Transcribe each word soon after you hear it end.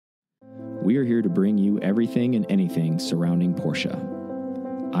we are here to bring you everything and anything surrounding Porsche.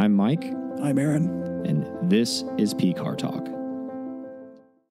 I'm Mike. I'm Aaron. And this is P-Car Talk.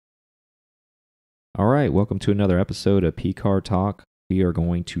 All right, welcome to another episode of P-Car Talk. We are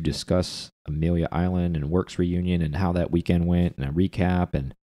going to discuss Amelia Island and Werks reunion and how that weekend went and a recap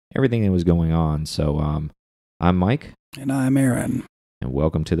and everything that was going on. So I'm Mike. And I'm Aaron. And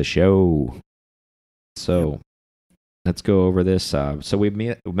welcome to the show. So let's go over this. So we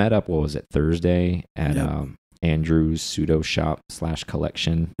met up, what was it, Thursday at Andrew's pseudo shop /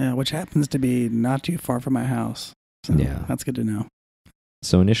 collection. Yeah, which happens to be not too far from my house. So yeah. That's good to know.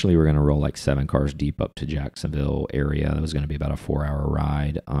 So initially we were going to roll like 7 cars deep up to Jacksonville area. That was going to be about a 4-hour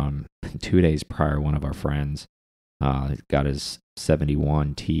ride. 2 days prior, one of our friends got his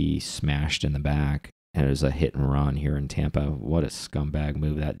 71T smashed in the back, and it was a hit and run here in Tampa. What a scumbag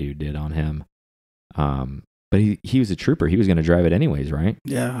move that dude did on him. But he was a trooper. He was going to drive it anyways, right?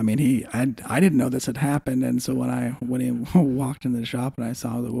 Yeah, I mean, I didn't know this had happened, and so when he walked into the shop and I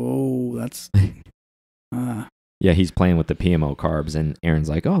saw that, whoa, that's... Yeah, he's playing with the PMO carbs, and Aaron's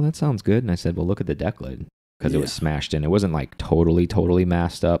like, oh, that sounds good. And I said, well, look at the deck lid, because it was smashed in. It wasn't like totally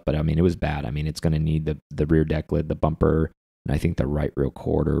masked up, but I mean, it was bad. I mean, it's going to need the rear deck lid, the bumper, and I think the right rear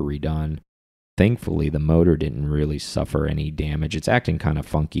quarter redone. Thankfully, the motor didn't really suffer any damage. It's acting kind of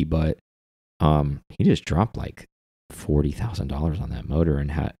funky, but he just dropped like $40,000 on that motor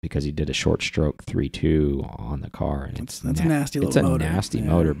and because he did a short stroke 3.2 on the car. And that's a nasty little motor. It's a nasty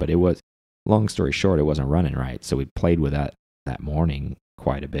motor, but it was... Long story short, it wasn't running right. So we played with that morning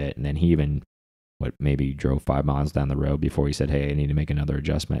quite a bit. And then he even, maybe drove 5 miles down the road before he said, hey, I need to make another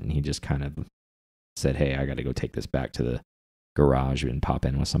adjustment. And he just kind of said, hey, I got to go take this back to the garage and pop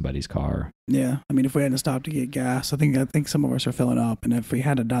in with somebody's car. Yeah. I mean, if we hadn't stopped to get gas, I think some of us are filling up. And if we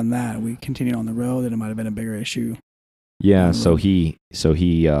hadn't done that, we continued on the road, then it might have been a bigger issue. Yeah. So he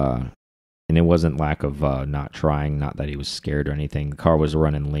and it wasn't lack of not trying, not that he was scared or anything. The car was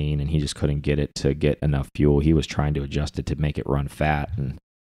running lean, and he just couldn't get it to get enough fuel. He was trying to adjust it to make it run fat, and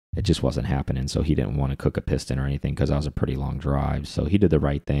it just wasn't happening. So he didn't want to cook a piston or anything because that was a pretty long drive. So he did the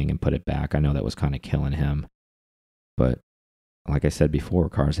right thing and put it back. I know that was kind of killing him. But like I said before,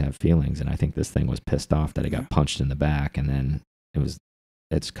 cars have feelings, and I think this thing was pissed off that it got punched in the back, and then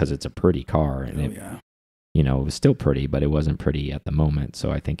it's because it's a pretty car, and it was still pretty, but it wasn't pretty at the moment. So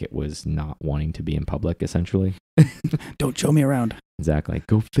I think it was not wanting to be in public, essentially. Don't show me around. Exactly.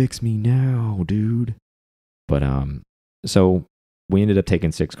 Go fix me now, dude. But so we ended up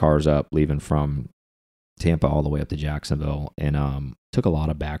taking 6 cars up, leaving from Tampa all the way up to Jacksonville, and took a lot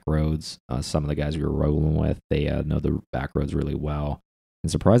of back roads. Some of the guys we were rolling with, they know the back roads really well.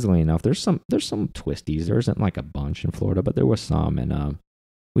 And surprisingly enough, there's some twisties. There isn't like a bunch in Florida, but there was some, and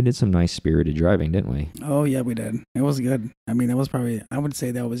we did some nice spirited driving, didn't we? Oh, yeah, we did. It was good. I mean, it was probably, I would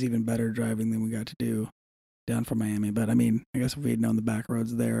say that was even better driving than we got to do down from Miami. But I mean, I guess if we had known the back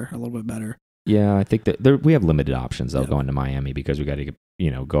roads there a little bit better. Yeah, I think that we have limited options, though, going to Miami because we got to,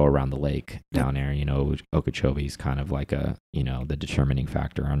 go around the lake down there. Okeechobee's kind of like the determining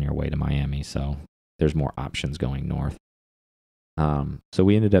factor on your way to Miami. So there's more options going north. So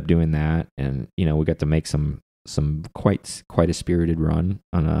we ended up doing that, and, we got to make some quite a spirited run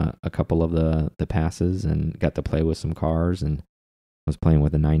on a couple of the passes, and got to play with some cars, and I was playing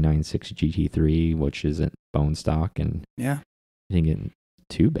with a 996 GT3, which isn't bone stock, and I didn't get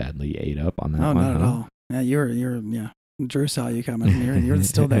too badly ate up on that one. No, not at all. Yeah, you're Drew saw you coming. You're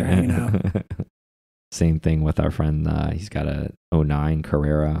still there hanging out. Same thing with our friend. He's got a 09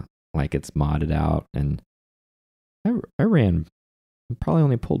 Carrera, like it's modded out, and I ran. Probably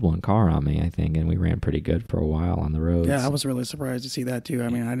only pulled 1 car on me, I think, and we ran pretty good for a while on the roads. Yeah, I was really surprised to see that too. I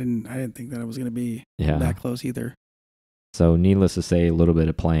mean, I didn't think that it was going to be that close either. So, needless to say, a little bit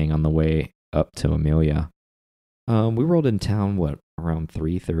of playing on the way up to Amelia. We rolled in town around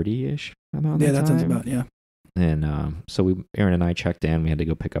 3:30ish. That sounds about And so Aaron and I checked in. We had to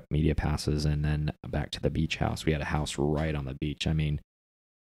go pick up media passes, and then back to the beach house. We had a house right on the beach. I mean,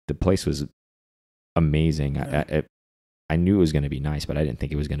 the place was amazing. Yeah. I knew it was going to be nice, but I didn't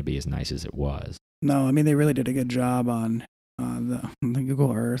think it was going to be as nice as it was. No, I mean, they really did a good job on the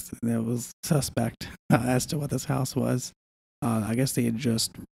Google Earth. It was suspect as to what this house was. I guess they had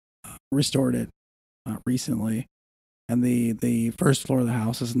just restored it recently. And the first floor of the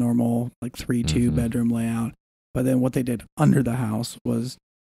house is normal, like 3-2 bedroom layout. But then what they did under the house was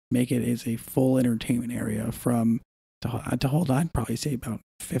make it as a full entertainment area to hold, I'd probably say about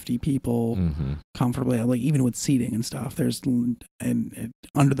 50 people comfortably, like even with seating and stuff. And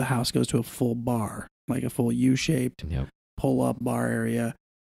under the house goes to a full bar, like a full U-shaped pull-up bar area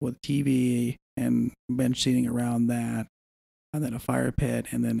with TV and bench seating around that, and then a fire pit,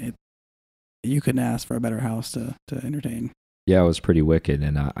 and then you couldn't ask for a better house to entertain. Yeah, it was pretty wicked,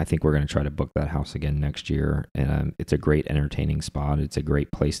 and I think we're going to try to book that house again next year. And it's a great entertaining spot. It's a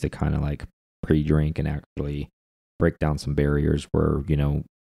great place to kind of like pre-drink and actually break down some barriers where, you know,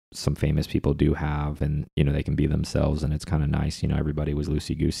 some famous people do have, and, you know, they can be themselves, and it's kind of nice. You know, everybody was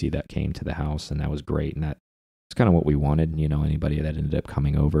loosey-goosey that came to the house, and that was great, and that's kind of what we wanted, you know, anybody that ended up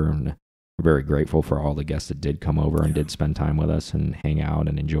coming over. And we're very grateful for all the guests that did come over and did spend time with us and hang out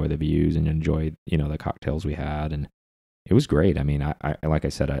and enjoy the views and enjoy, you know, the cocktails we had. And it was great. I mean, I like I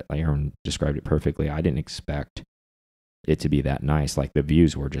said, Aaron described it perfectly. I didn't expect it to be that nice. Like, the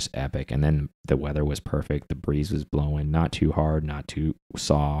views were just epic, and then the weather was perfect. The breeze was blowing, not too hard, not too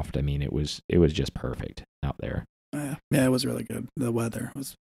soft. I mean, it was just perfect out there. Yeah, it was really good. The weather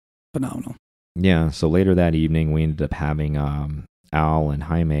was phenomenal. Yeah. So later that evening, we ended up having Al and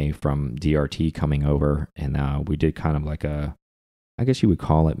Jaime from DRT coming over, and we did kind of like I guess you would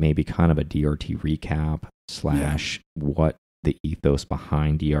call it maybe kind of a DRT recap / what the ethos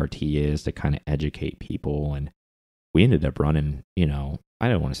behind DRT is, to kind of educate people. And we ended up running, you know, I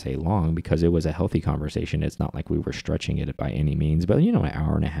don't want to say long, because it was a healthy conversation. It's not like we were stretching it by any means, but, you know, an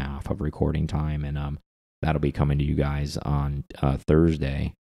hour and a half of recording time. And that'll be coming to you guys on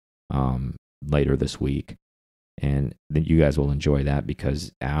Thursday later this week. And then you guys will enjoy that,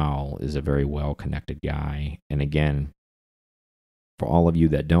 because Al is a very well-connected guy. And again, for all of you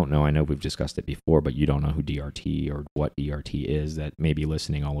that don't know, I know we've discussed it before, but you don't know who DRT or what DRT is, that may be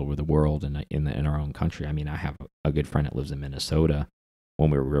listening all over the world and in our own country. I mean, I have a good friend that lives in Minnesota. When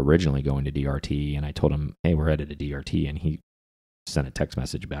we were originally going to DRT, and I told him, hey, we're headed to DRT, and he sent a text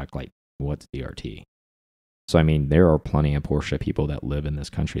message back like, what's DRT? So, I mean, there are plenty of Porsche people that live in this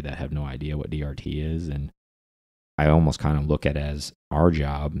country that have no idea what DRT is, and I almost kind of look at it as our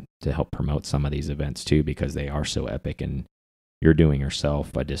job to help promote some of these events too, because they are so epic, and you're doing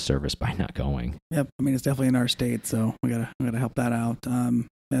yourself a disservice by not going. Yep. I mean, it's definitely in our state, so we gotta help that out.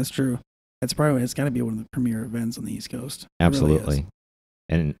 That's true. It's got to be one of the premier events on the East Coast. Absolutely. Really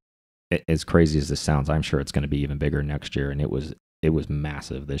And as crazy as this sounds, I'm sure it's going to be even bigger next year. And it was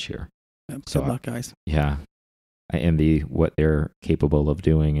massive this year. Yep. So Good luck, guys. Yeah. I envy what they're capable of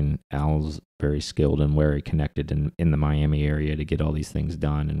doing, and Al's very skilled and very connected in the Miami area to get all these things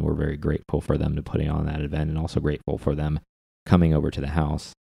done. And we're very grateful for them to putting on that event, and also grateful for them coming over to the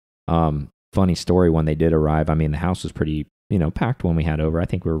house. Funny story, when they did arrive, I mean, the house was pretty, you know, packed when we had over. I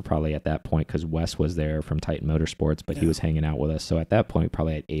think we were probably at that point, because Wes was there from Titan Motorsports, but he was hanging out with us. So at that point,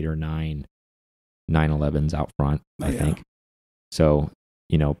 probably had 8 or 9 911s out front, I think. So,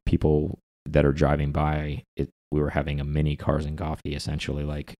 you know, people that are driving by, we were having a mini Cars and Coffee, essentially,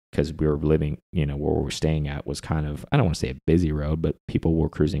 like, because we were living, you know, where we were staying at was kind of, I don't want to say a busy road, but people were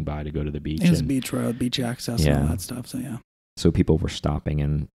cruising by to go to the beach. It was a beach road, beach access, and all that stuff. So, yeah. So people were stopping,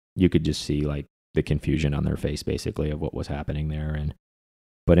 and you could just see like the confusion on their face, basically, of what was happening there.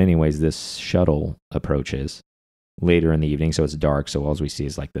 But anyways, this shuttle approaches later in the evening, so it's dark. So all we see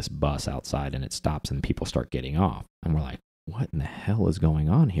is like this bus outside, and it stops, and people start getting off, and we're like, what in the hell is going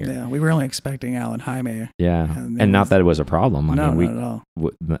on here? Yeah, we were only expecting Al and Jaime. Yeah, and not that it was a problem. I mean, not at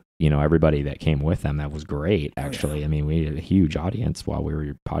all. You know, everybody that came with them, that was great, actually. I mean, we had a huge audience while we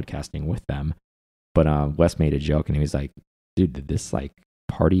were podcasting with them. But Wes made a joke, and he was like, dude, did this like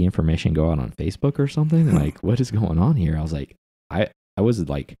party information go out on Facebook or something? Like, what is going on here? I was like, I was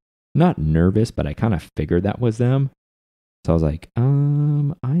like, not nervous, but I kind of figured that was them. So I was like,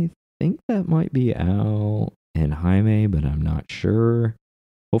 I think that might be Al and Jaime, but I'm not sure.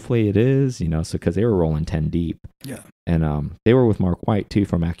 Hopefully it is, you know, so because they were rolling 10 deep. Yeah. And they were with Mark White too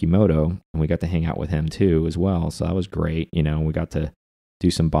from Akimoto, and we got to hang out with him too as well. So that was great. You know, we got to do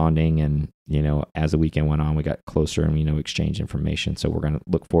some bonding, and, you know, as the weekend went on, we got closer and, you know, exchange information. So we're going to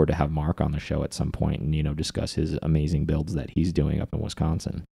look forward to have Mark on the show at some point and, you know, discuss his amazing builds that he's doing up in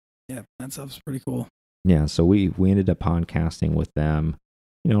Wisconsin. Yeah, that stuff's pretty cool. Yeah, so we ended up podcasting with them,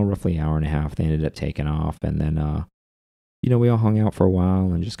 you know, roughly an hour and a half. They ended up taking off, and then, you know, we all hung out for a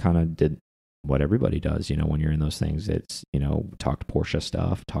while and just kind of did what everybody does, you know, when you're in those things. It's, you know, talked Porsche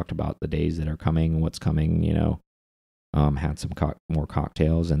stuff, talked about the days that are coming, what's coming, you know, had some more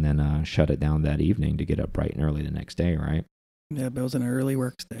cocktails, and then shut it down that evening to get up bright and early the next day, right? Yeah, but it was an early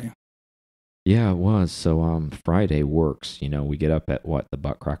Werks day. Yeah, it was. So Friday Werks, you know, we get up at the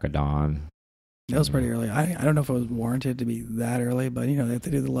butt crack of dawn. That was pretty early. I don't know if it was warranted to be that early, but, you know, they have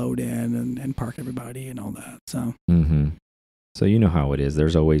to do the load in and park everybody and all that. So. Mm-hmm. So you know how it is.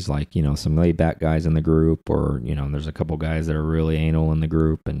 There's always like, you know, some laid back guys in the group, or, you know, there's a couple guys that are really anal in the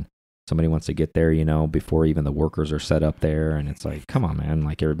group, and somebody wants to get there, you know, before even the workers are set up there. And it's like, come on, man.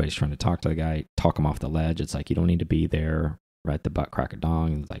 Like, everybody's trying to talk to the guy, talk him off the ledge. It's like, you don't need to be there. right at the butt crack of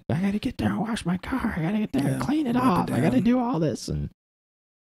dawn. And it's like, I got to get there and wash my car. I got to get there and clean it wipe off. it I got to down. do all this. And,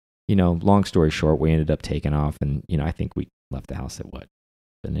 long story short, we ended up taking off. And, I think we left the house at what,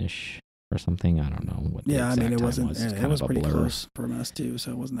 finish or something? I don't know what the Yeah, I mean, exact it time wasn't. was. It's It kind was of a pretty blur. close from us too,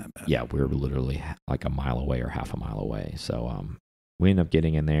 so it wasn't that bad. Yeah, we were literally like a mile away or half a mile away. So we ended up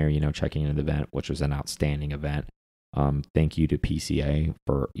getting in there, checking into the event, which was an outstanding event. Thank you to PCA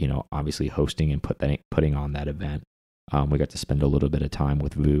for, obviously hosting and putting on that event. We got to spend a little bit of time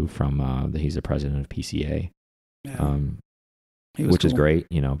with Vu from, he's the president of PCA, Yeah. which is great,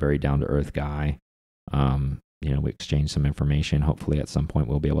 very down to earth guy. We exchanged some information. Hopefully at some point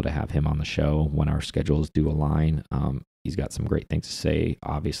we'll be able to have him on the show when our schedules do align. He's got some great things to say.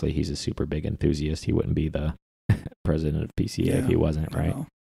 Obviously he's a super big enthusiast. He wouldn't be the president of PCA if he wasn't, right?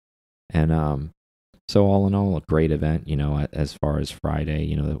 And, so all in all, a great event, as far as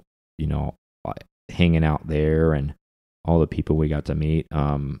Friday, hanging out there and all the people we got to meet.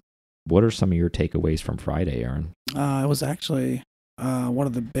 What are some of your takeaways from Friday, Aaron? It was actually one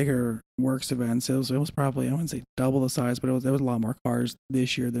of the bigger Werks events. It was probably, I wouldn't say double the size, but there was a lot more cars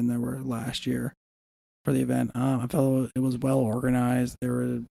this year than there were last year for the event. I felt it was well organized.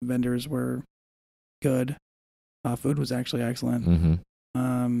 Vendors were good. Food was actually excellent.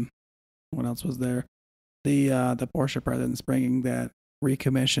 Mm-hmm. What else was there? The Porsche president's bringing that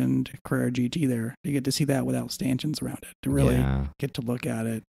recommissioned Carrera GT there. You get to see that without stanchions around it, to really get to look at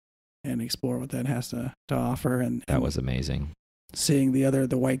it and explore what that has to offer. And that was amazing. Seeing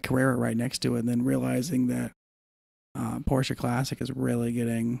the white Carrera right next to it, and then realizing that Porsche Classic is really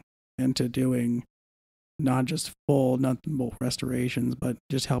getting into doing not just full nuts and bolt restorations, but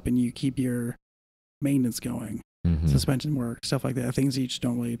just helping you keep your maintenance going, suspension work, stuff like that, things you just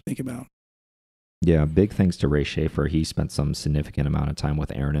don't really think about. Yeah, big thanks to Ray Schaefer. He spent some significant amount of time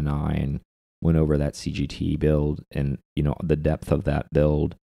with Aaron and I and went over that CGT build and, the depth of that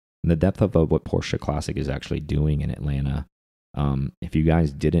build and the depth of what Porsche Classic is actually doing in Atlanta. If you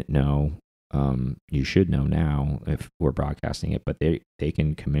guys didn't know, you should know now if we're broadcasting it, but they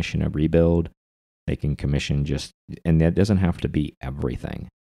can commission a rebuild. They can commission and that doesn't have to be everything.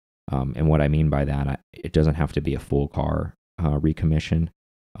 And what I mean by that, it doesn't have to be a full car recommission.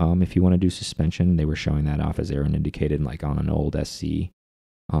 If you want to do suspension, they were showing that off as Aaron indicated, like on an old SC.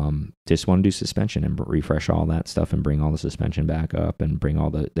 Just want to do suspension and refresh all that stuff and bring all the suspension back up and bring all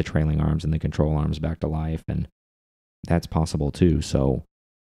the trailing arms and the control arms back to life. And that's possible too. So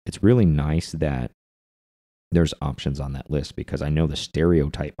it's really nice that there's options on that list, because I know the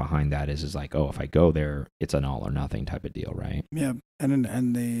stereotype behind that is like, oh, if I go there, it's an all or nothing type of deal, right? Yeah. And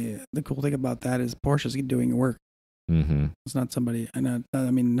the cool thing about that is Porsche's doing work. Mm-hmm. It's not somebody, not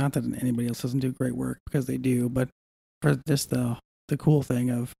that anybody else doesn't do great work, because they do, but for just the cool thing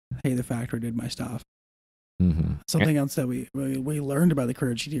of, hey, the factory did my stuff. Mm-hmm. Something else that we learned about the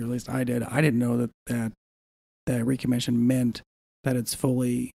Carrera GT, or at least I did. I didn't know that recommission meant that it's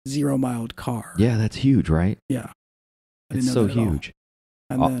fully 0-miled car. Yeah, that's huge, right? Yeah. It's so huge.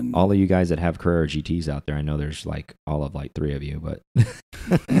 And then all of you guys that have Carrera GTs out there, I know there's all of 3 of you, but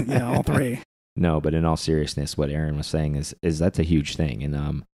yeah, all 3. No, but in all seriousness, what Aaron was saying is that's a huge thing. And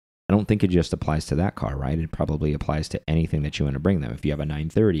I don't think it just applies to that car, right? It probably applies to anything that you want to bring them. If you have a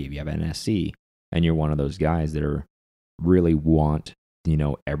 930, if you have an SC, and you're one of those guys that really want,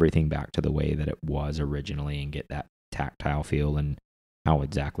 everything back to the way that it was originally and get that tactile feel and how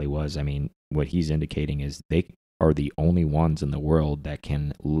exactly was. I mean, what he's indicating is they are the only ones in the world that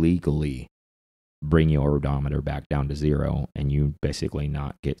can legally bring your odometer back down to 0, and you basically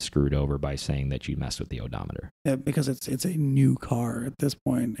not get screwed over by saying that you messed with the odometer. Yeah, because it's a new car at this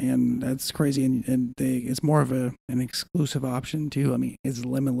point, and that's crazy. And it's more of an exclusive option too. I mean, it's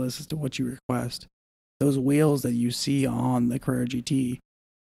limitless as to what you request. Those wheels that you see on the Carrera GT,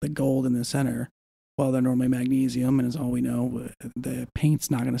 the gold in the center, well, they're normally magnesium, and as all we know, the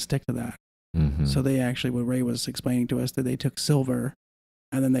paint's not going to stick to that. Mm-hmm. So they actually, what Ray was explaining to us, that they took silver,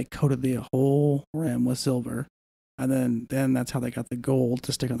 and then they coated the whole rim with silver, and then that's how they got the gold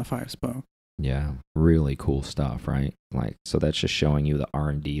to stick on the 5-spoke. Yeah, really cool stuff, right? So that's just showing you the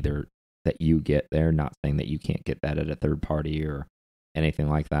R&D there that you get there. Not saying that you can't get that at a third party or anything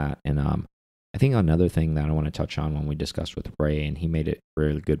like that. And I think another thing that I want to touch on when we discussed with Ray, and he made it a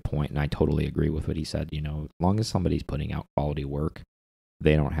really good point, and I totally agree with what he said. As long as somebody's putting out quality work,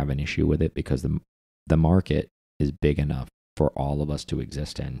 they don't have an issue with it, because the market is big enough for all of us to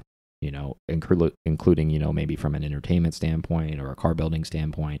exist in, including, maybe from an entertainment standpoint or a car building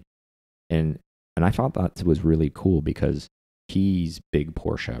standpoint. And I thought that was really cool, because he's big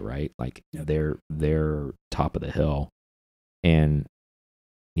Porsche, right? They're top of the hill. And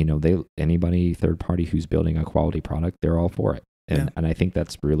anybody third party who's building a quality product, they're all for it. And I think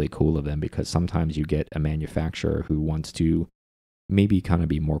that's really cool of them, because sometimes you get a manufacturer who wants to maybe kind of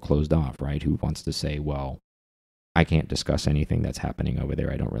be more closed off, right? Who wants to say, well, I can't discuss anything that's happening over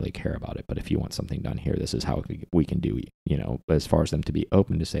there. I don't really care about it. But if you want something done here, this is how we can do it, as far as them to be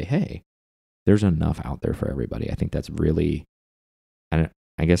open to say, hey, there's enough out there for everybody. I think that's really,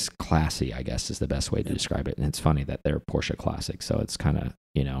 I guess, classy, I guess, is the best way to describe it. And it's funny that they're Porsche Classic. So it's kind of,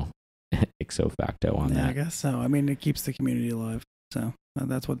 ixo facto on that. I guess so. I mean, it keeps the community alive. So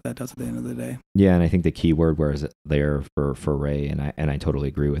that's what that does at the end of the day. Yeah, and I think the key word whereas there for Ray, and I totally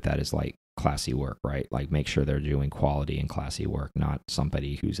agree with that, is like classy work, right? Like make sure they're doing quality and classy work, not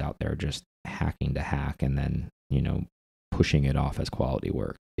somebody who's out there just hacking to hack and then, pushing it off as quality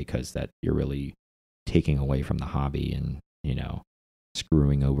work, because that you're really taking away from the hobby and,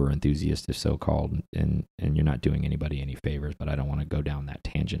 screwing over enthusiasts, if so called, and you're not doing anybody any favors. But I don't want to go down that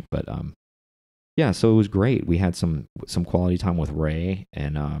tangent. But yeah, so it was great. We had some quality time with Ray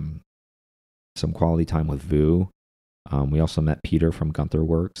and some quality time with Vu. We also met Peter from Gunther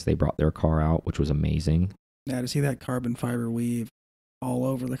Werks. They brought their car out, which was amazing. Yeah, to see that carbon fiber weave all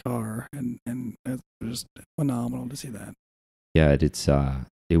over the car, and it's just phenomenal to see that. Yeah,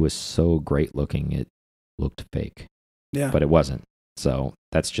 it was so great looking. It looked fake. Yeah, but it wasn't. So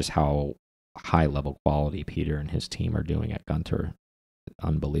that's just how high level quality Peter and his team are doing at Gunther.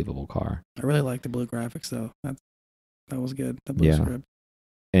 Unbelievable car. I really like the blue graphics though. That was good. The blue script.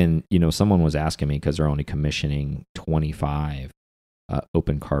 And someone was asking me, because they're only commissioning 25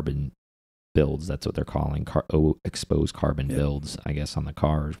 open carbon builds. That's what they're calling exposed carbon builds, I guess, on the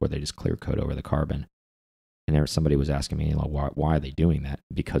cars, where they just clear coat over the carbon. And somebody was asking me, why are they doing that?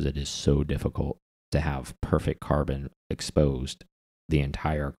 Because it is so difficult to have perfect carbon exposed the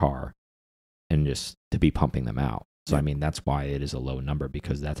entire car and just to be pumping them out. So, I mean, that's why it is a low number,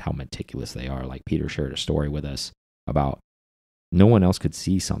 because that's how meticulous they are. Like Peter shared a story with us about no one else could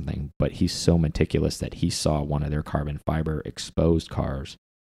see something, but he's so meticulous that he saw one of their carbon fiber exposed cars.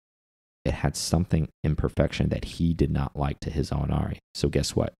 It had something imperfection that he did not like to his own eye. So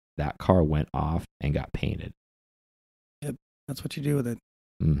guess what? That car went off and got painted. Yep, that's what you do with it.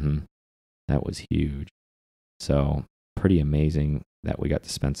 Mm-hmm. That was huge. So pretty amazing that we got to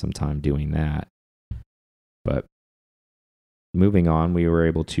spend some time doing that. But moving on, we were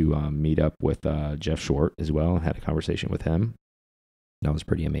able to meet up with Jeff Short as well and had a conversation with him. That was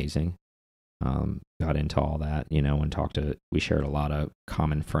pretty amazing. Got into all that, and we shared a lot of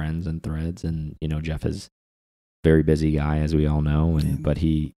common friends and threads. And, Jeff is a very busy guy, as we all know, but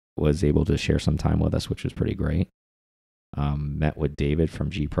he was able to share some time with us, which was pretty great. Met with David from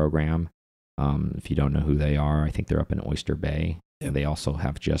G Program. If you don't know who they are, I think they're up in Oyster Bay. Yep. And they also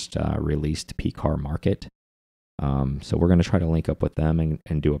have just released P-Car Market. So we're going to try to link up with them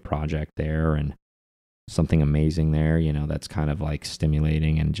and do a project there, and something amazing there, that's kind of like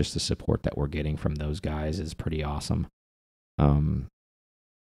stimulating, and just the support that we're getting from those guys is pretty awesome.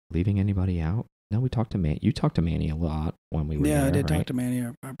 Leaving anybody out? No, we talked to Manny. You talked to Manny a lot when we were there, I did right? talk to Manny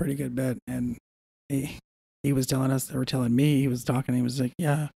a pretty good bit, and he was telling us, or telling me, he was talking, he was like,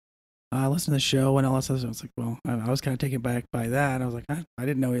 yeah, I listened to the show and all that stuff. I was like, well, I was kind of taken back by that. I was like, I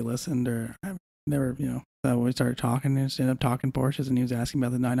didn't know he listened, or I've never, so we started talking, and just ended up talking Porsches, and he was asking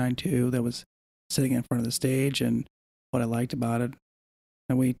about the 992 that was sitting in front of the stage, and what I liked about it,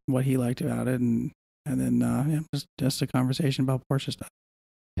 and what he liked about it, and then just a conversation about Porsche stuff.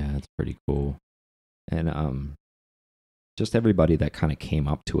 Yeah, it's pretty cool. And just everybody that kind of came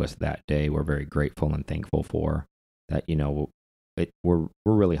up to us that day, we're very grateful and thankful for that. We're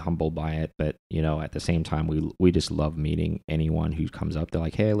really humbled by it, but at the same time, we just love meeting anyone who comes up. They're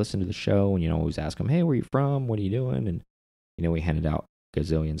like, hey, I listened to the show, and always ask them, hey, where are you from? What are you doing? And we handed out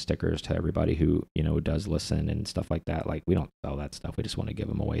gazillion stickers to everybody who does listen and stuff like that. Like, we don't sell that stuff. We just want to give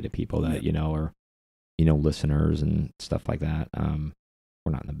them away to people that are listeners and stuff like that.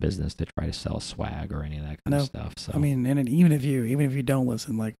 We're not in the business to try to sell swag or any of that kind of stuff. So I mean, and even if you don't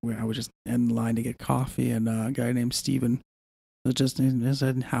listen, like I was just in line to get coffee, and a guy named Steven was just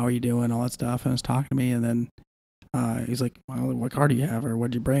said, how are you doing, all that stuff, and was talking to me, and then he's like, well, what car do you have, or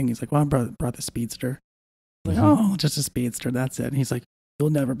what'd you bring? He's like, well, I brought the Speedster. I was like, oh, just a Speedster, that's it. And he's like, you'll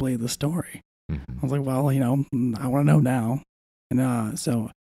never believe the story. Mm-hmm. I was like, well, I want to know now. And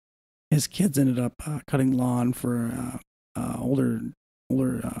so his kids ended up cutting lawn for older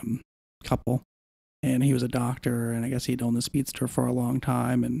couple, and he was a doctor, and I guess he'd owned the Speedster for a long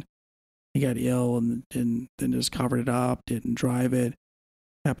time, and he got ill, and then just covered it up, didn't drive it,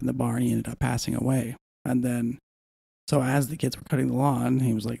 kept in the barn, he ended up passing away. And then, so as the kids were cutting the lawn,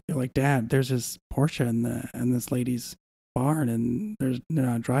 they're like, Dad, there's this Porsche in this lady's barn and they're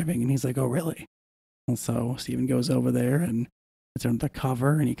not driving. And he's like, oh, really? And so Steven goes over there and it's under the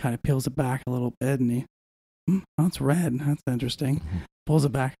cover and he kind of peels it back a little bit and oh, it's red. That's interesting. Pulls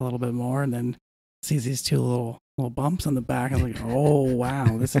it back a little bit more and then sees these two little bumps on the back. I was like, oh,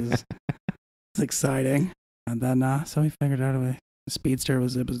 wow, this is exciting. And then, so he figured out the Speedster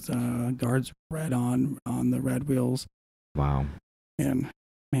was guards red on the red wheels. Wow. And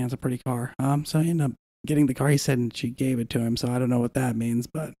man, it's a pretty car. So he ended up getting the car. He said and she gave it to him. So I don't know what that means,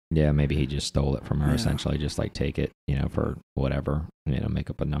 but yeah, maybe he just stole it from her. Essentially, just like take it, for whatever, make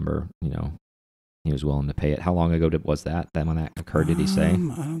up a number. He was willing to pay it. How long ago was that? Then when that occurred, did he say? I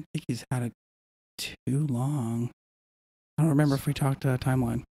don't think he's had it too long. I don't remember if we talked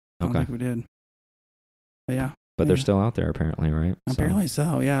timeline. I don't think we did. But yeah. But they're still out there apparently, right? Apparently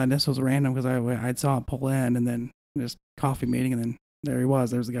so, yeah. And this was random because I saw it pull in and then just coffee meeting and then there he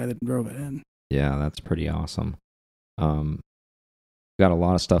was. There's the guy that drove it in. Yeah, that's pretty awesome. Got a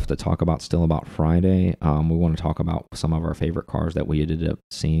lot of stuff to talk about still about Friday. We want to talk about some of our favorite cars that we ended up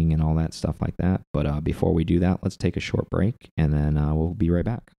seeing and all that stuff like that. But before we do that, let's take a short break and then we'll be right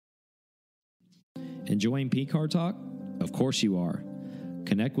back. Enjoying P-Car Talk? Of course you are.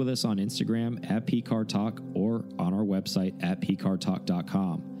 Connect with us on Instagram at P-Car Talk or on our website at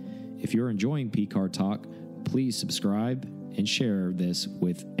pcartalk.com. If you're enjoying P-Car Talk, please subscribe and share this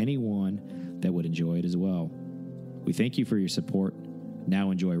with anyone that would enjoy it as well. We thank you for your support.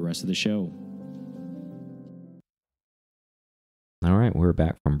 Now enjoy the rest of the show. All right, we're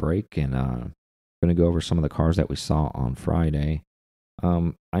back from break and going to go over some of the cars that we saw on Friday.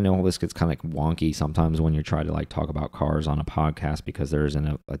 I know all this gets kind of wonky sometimes when you try to talk about cars on a podcast because there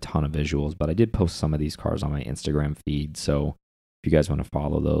isn't a ton of visuals, but I did post some of these cars on my Instagram feed. So if you guys want to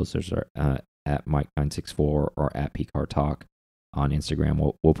follow those, there's at Mike964 or at PCarTalk on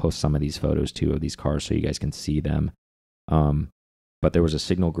Instagram. We'll post some of these photos too of these cars so you guys can see them. But there was a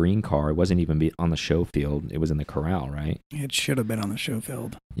signal green car. It wasn't even on the show field. It was in the corral, right? It should have been on the show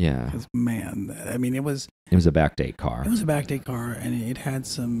field. Yeah. Because, man, I mean, it was a backdate car. It was a backdate car, and it had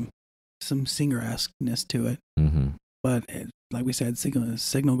some Singer-esqueness to it. Mm-hmm. But like we said,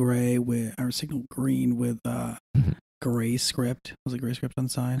 signal gray or signal green with gray script. Was it gray script on the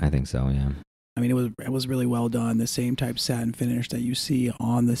side? I think so, yeah. I mean, it was really well done. The same type satin finish that you see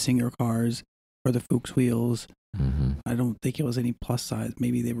on the Singer cars for the Fuchs wheels. Mm-hmm. I don't think it was any plus size.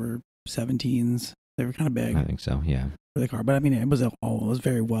 Maybe they were 17s. They were kind of big. I think so, yeah. For the car, but I mean, it was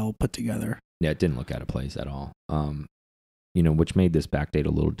very well put together. Yeah, it didn't look out of place at all. Which made this backdate a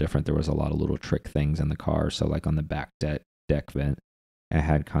little different. There was a lot of little trick things in the car. So, like on the back deck vent, it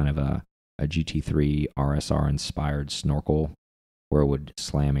had kind of a GT3 RSR inspired snorkel where it would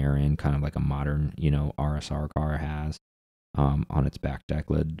slam air in, kind of like a modern, RSR car has. On its back deck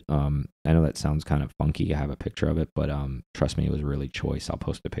lid. I know that sounds kind of funky. I have a picture of it, but trust me, it was really choice. I'll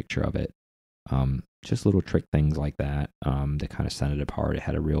post a picture of it. Just little trick things like that that kind of set it apart. It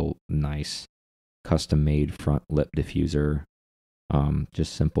had a real nice custom made front lip diffuser.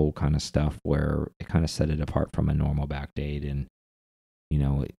 Just simple kind of stuff where it kind of set it apart from a normal backdate. And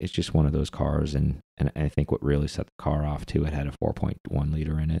it's just one of those cars. And I think what really set the car off too, it had a 4.1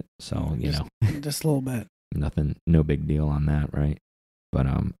 liter in it. So just a little bit. Nothing, no big deal on that, right? But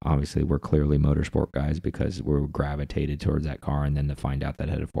obviously we're clearly motorsport guys because we're gravitated towards that car, and then to find out that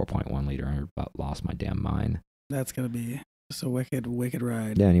it had a 4.1 liter, I about lost my damn mind. That's gonna be just a wicked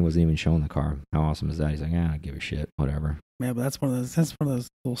ride. Yeah, and he wasn't even showing the car. How awesome is that? He's like, I don't give a shit, whatever. Yeah, but that's one of those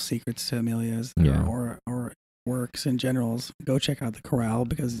little secrets to Amelia's, or Werks in general. Go check out the corral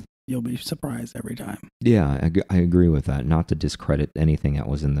because you'll be surprised every time. Yeah, I agree with that. Not to discredit anything that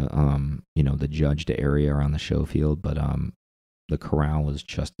was in the the judged area around the show field, but the corral was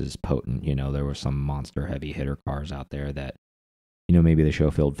just as potent. There were some monster heavy hitter cars out there that maybe the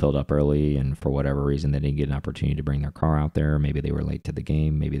show field filled up early, and for whatever reason they didn't get an opportunity to bring their car out there. Maybe they were late to the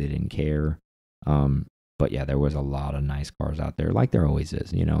game. Maybe they didn't care. But yeah, there was a lot of nice cars out there, like there always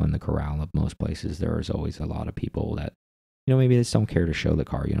is. In the corral of most places, there is always a lot of people that. Maybe they just don't care to show the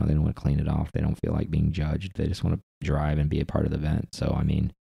car. They don't want to clean it off. They don't feel like being judged. They just want to drive and be a part of the event. So, I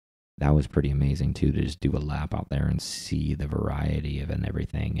mean, that was pretty amazing, too, to just do a lap out there and see the variety of it and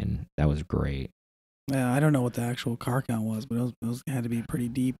everything. And that was great. Yeah, I don't know what the actual car count was, but it had to be pretty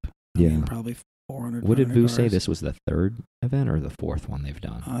deep. I mean, probably 400. What did Vu say? This was the third event or the fourth one they've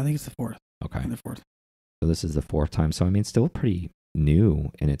done? I think it's the fourth. Okay. The fourth. So this is the fourth time. So, I mean, it's still pretty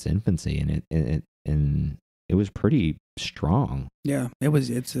new in its infancy, and it was pretty strong. Yeah,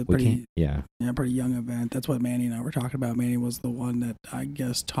 it's a pretty pretty young event. That's what Manny and I were talking about. Manny was the one that I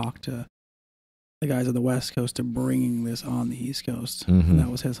guess talked to the guys on the West Coast to bringing this on the East Coast. Mm-hmm. And that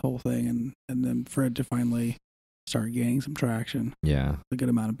was his whole thing. And then for it to finally started gaining some traction. Yeah. A good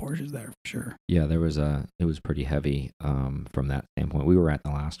amount of Porsches there for sure. Yeah, it was pretty heavy from that standpoint. We were at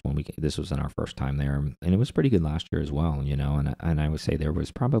the last one. This was in our first time there, and it was pretty good last year as well, you know, and I would say there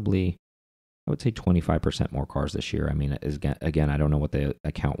was probably, I would say 25% more cars this year. I mean, again, I don't know what the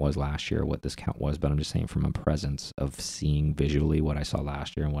count was last year, what this count was, but I'm just saying from a presence of seeing visually what I saw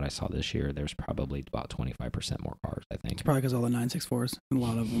last year and what I saw this year, there's probably about 25% more cars, I think. It's probably because all the 964s, a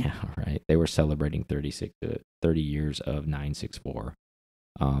lot of them. Yeah, right. They were celebrating 30 years of 964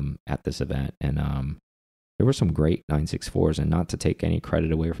 at this event, and there were some great 964s, and not to take any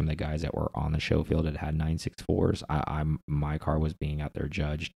credit away from the guys that were on the show field that had 964s. My car was being out there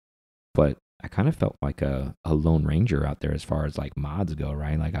judged, but I kind of felt like a Lone Ranger out there as far as like mods go,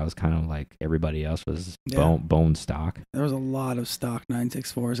 right? Like I was kind of like everybody else was bone stock. There was a lot of stock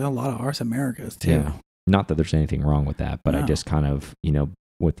 964s and a lot of RS Americas too. Yeah. Not that there's anything wrong with that, but No. I just kind of, you know,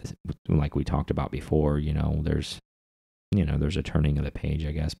 with like we talked about before, you know, there's a turning of the page,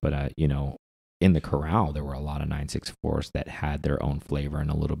 I guess. But, you know, in the corral, there were a lot of 964s that had their own flavor and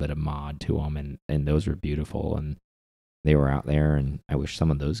a little bit of mod to them. And those were beautiful. And they were out there. And I wish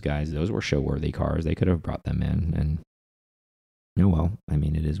some of those guys, those were show-worthy cars. They could have brought them in. And, oh, well, I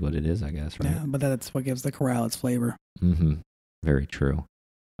mean, it is what it is, I guess, right? Yeah, but that's what gives the corral its flavor. Mm-hmm. Very true.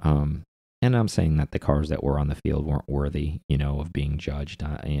 And I'm saying that the cars that were on the field weren't worthy, you know, of being judged.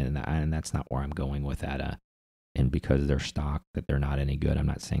 And that's not where I'm going with that. And because they're stock, that they're not any good. I'm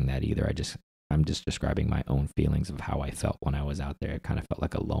not saying that either. I'm just describing my own feelings of how I felt when I was out there. It kind of felt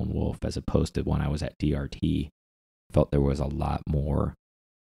like a lone wolf, as opposed to when I was at DRT. Felt there was a lot more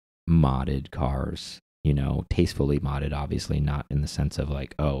modded cars, you know, tastefully modded, obviously not in the sense of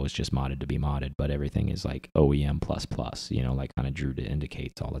like, oh, it's just modded to be modded, but everything is like OEM plus, you know, like kind of Drew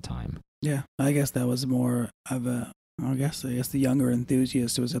indicates all the time. Yeah, I guess that was more of a, I guess the younger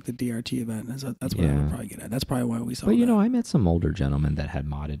enthusiast who was at the DRT event. That's what I would probably get at. That's probably why we saw. But you know, I met some older gentlemen that had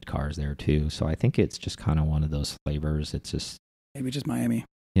modded cars there too, so I think it's just kind of one of those flavors. It's just maybe just Miami.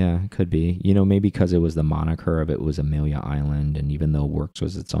 Yeah, it could be. You know, maybe because it was the moniker of it was Amelia Island, and even though Werks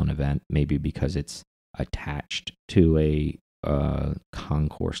was its own event, maybe because it's attached to a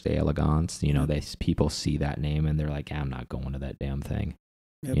Concours d'Elegance, you know, people see that name and they're like, I'm not going to that damn thing.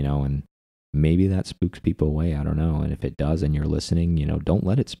 Yep. You know, and maybe that spooks people away. I don't know. And if it does and you're listening, you know, don't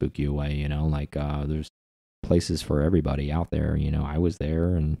let it spook you away. You know, like there's places for everybody out there. You know, I was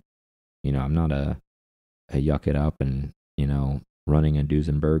there, and, you know, I'm not a yuck it up and, you know, running a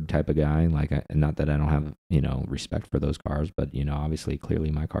Duesenberg type of guy. Like, not that I don't have, you know, respect for those cars, but, you know, obviously, clearly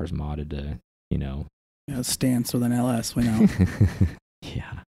my car's modded to, you know. Yeah, stance with an LS, we know.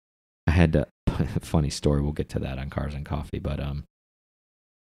 Yeah. I had to, funny story, we'll get to that on Cars and Coffee, but,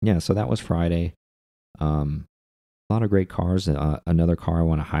 yeah, so that was Friday. A lot of great cars. Another car I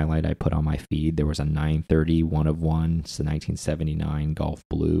want to highlight, I put on my feed. There was a 930 one of one. It's the 1979 Golf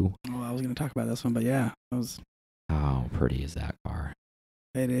Blue. Oh, I was going to talk about this one, but yeah, it was. How pretty is that car?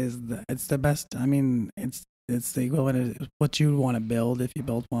 It is. It's the best. I mean, it's the equivalent of what you want to build if you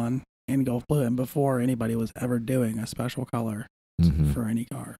built one in Golf Blue, and before anybody was ever doing a special color for any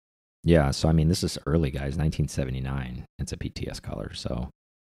car. Yeah. So I mean, this is early, guys. 1979. It's a PTS color. So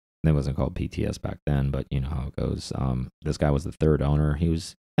it wasn't called PTS back then, but you know how it goes. This guy was the third owner. He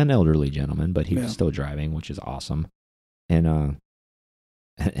was an elderly gentleman, but he was still driving, which is awesome. And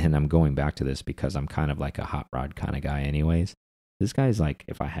I'm going back to this because I'm kind of like a hot rod kind of guy anyways. This guy's like,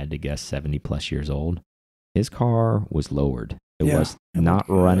 if I had to guess, 70 plus years old. His car was lowered. It was not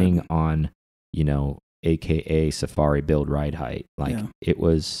running on, you know, AKA Safari build ride height. Like it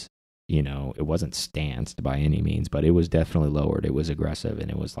was, you know, it wasn't stanced by any means, but it was definitely lowered. It was aggressive, and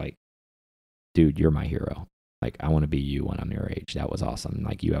it was like, dude, you're my hero. Like, I want to be you when I'm your age. That was awesome.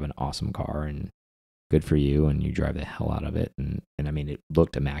 Like, you have an awesome car, and good for you, and you drive the hell out of it. And I mean, it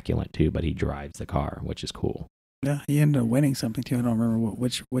looked immaculate too, but he drives the car, which is cool. Yeah, he ended up winning something too. I don't remember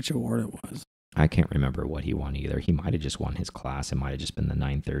which award it was. I can't remember what he won either. He might have just won his class. It might have just been the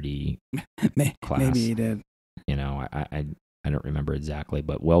 930 class. Maybe he did. You know, I don't remember exactly,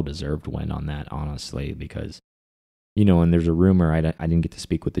 but well-deserved win on that, honestly, because, you know, and there's a rumor, I didn't get to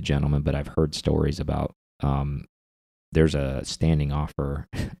speak with the gentleman, but I've heard stories about there's a standing offer,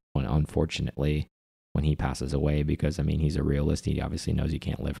 unfortunately, when he passes away, because, I mean, he's a realist. He obviously knows he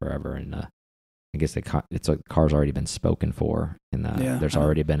can't live forever, and I guess it's like the car's already been spoken for, and there's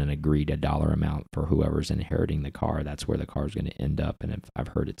already been an agreed dollar amount for whoever's inheriting the car. That's where the car's going to end up, and I've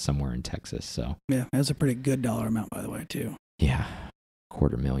heard it's somewhere in Texas. So yeah, that's a pretty good dollar amount, by the way, too. Yeah,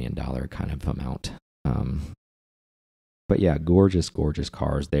 $250,000 kind of amount. But yeah, gorgeous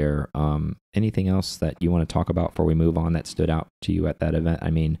cars there. Anything else that you want to talk about before we move on that stood out to you at that event? I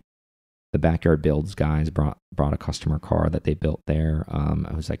mean, the Backyard Builds guys brought a customer car that they built there.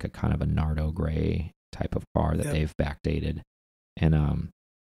 It was like a kind of a Nardo gray type of car that they've backdated. And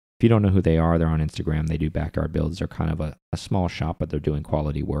if you don't know who they are, they're on Instagram. They do Backyard Builds. They're kind of a small shop, but they're doing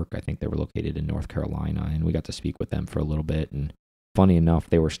quality work. I think they were located in North Carolina, and we got to speak with them for a little bit. And funny enough,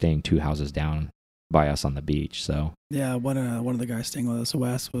 they were staying 2 houses down by us on the beach. So yeah, one of the guys staying with us,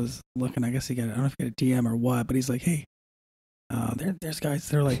 Wes, was looking. I guess I don't know if he got a DM or what, but he's like, hey, there's guys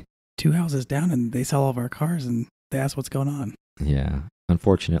that are like 2 houses down, and they sell all of our cars, and they ask what's going on. Yeah.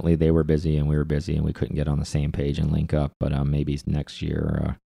 Unfortunately, they were busy and we were busy, and we couldn't get on the same page and link up. But maybe next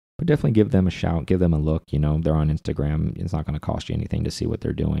year, but definitely give them a shout, give them a look. They're on Instagram. It's not going to cost you anything to see what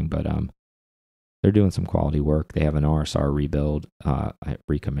they're doing, but they're doing some quality work. They have an RSR rebuild,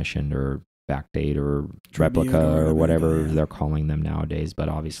 recommissioned or backdate or replica or whatever they're calling them nowadays. But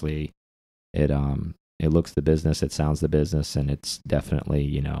obviously, it looks the business, it sounds the business, and it's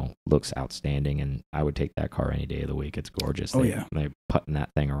definitely, looks outstanding. And I would take that car any day of the week. It's gorgeous. They're putting that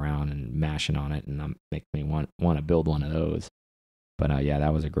thing around and mashing on it, and make me want to build one of those. But yeah,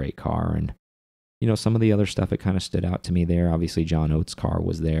 that was a great car. And some of the other stuff, it kind of stood out to me there. Obviously, John Oates' car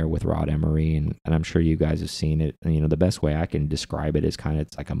was there with Rod Emery, and I'm sure you guys have seen it. And, the best way I can describe it is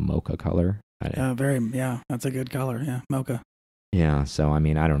it's like a mocha color. That's a good color. Yeah, mocha. Yeah, so I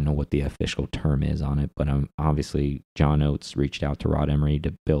don't know what the official term is on it, but obviously John Oates reached out to Rod Emery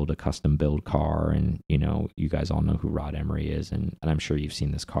to build a custom build car, and you guys all know who Rod Emery is, and I'm sure you've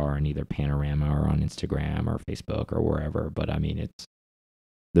seen this car in either Panorama or on Instagram or Facebook or wherever. But it's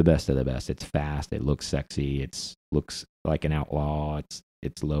the best of the best. It's fast, it looks sexy, it looks like an outlaw,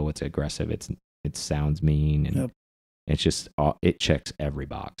 it's low, it's aggressive, it sounds mean, and it's just, it checks every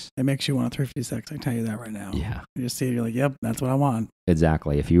box. It makes you want a 356, I can tell you that right now. Yeah. You just see it, you're like, yep, that's what I want.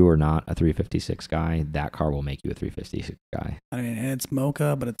 Exactly. If you are not a 356 guy, that car will make you a 356 guy. And it's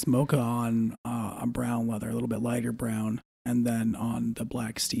mocha, but it's mocha on a brown leather, a little bit lighter brown, and then on the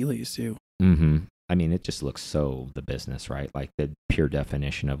black Steelies too. Mm-hmm. It just looks so the business, right? Like the pure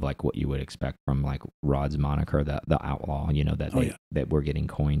definition of like what you would expect from like Rod's moniker, the outlaw, that we're getting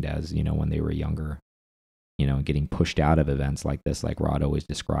coined as, when they were younger. Getting pushed out of events like this, like Rod always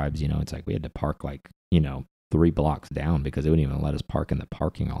describes, it's like we had to park 3 blocks down because they wouldn't even let us park in the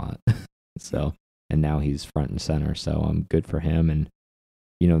parking lot. So, and now he's front and center. So I'm good for him. And,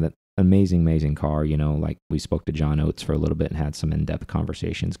 that amazing car, like we spoke to John Oates for a little bit and had some in-depth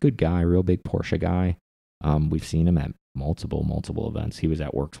conversations. Good guy, real big Porsche guy. We've seen him at multiple events. He was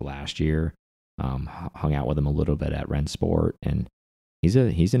at Werks last year, hung out with him a little bit at Rensport, and he's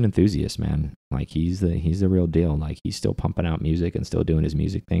an enthusiast, man. Like he's the real deal. Like he's still pumping out music and still doing his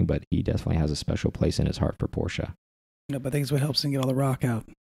music thing, but he definitely has a special place in his heart for Porsche. Yep, I think it's what helps him get all the rock out.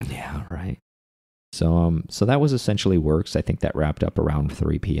 Yeah, right. So that was essentially Werks. I think that wrapped up around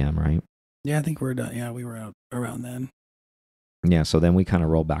 3 p.m., right? Yeah, I think we're done. Yeah, we were out around then. Yeah, so then we kind of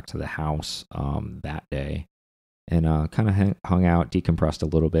rolled back to the house that day and kind of hung out, decompressed a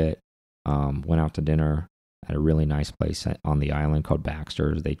little bit, went out to dinner at a really nice place on the island called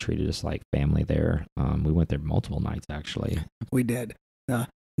Baxter's. They treated us like family there. We went there multiple nights, actually. We did.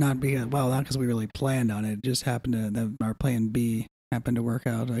 Not because we really planned on it. It just happened to, our plan B happened to work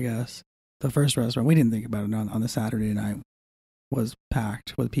out, I guess. The first restaurant, we didn't think about it on the Saturday night, was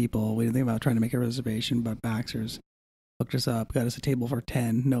packed with people. We didn't think about trying to make a reservation, but Baxter's hooked us up, got us a table for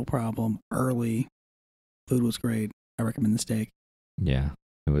 10, no problem, early. Food was great. I recommend the steak. Yeah.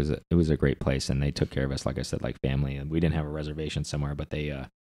 It was a great place, and they took care of us, like I said, like family. And we didn't have a reservation somewhere, but they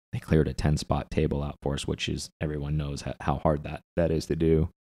cleared a 10-spot table out for us, which is, everyone knows how hard that is to do.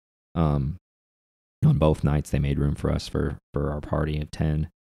 On both nights, they made room for us for our party at 10,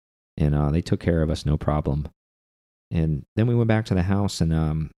 and they took care of us, no problem. And then we went back to the house,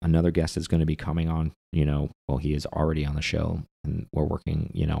 and another guest is going to be coming on. He is already on the show, and we're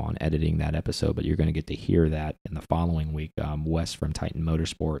working, on editing that episode. But you're going to get to hear that in the following week. Wes from Titan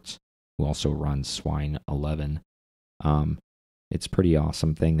Motorsports, who also runs Swine 11. It's pretty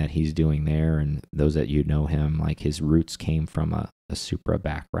awesome thing that he's doing there. And those that know him, like his roots came from a Supra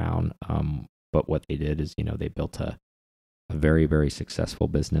background. But what they did is, they built a very, very successful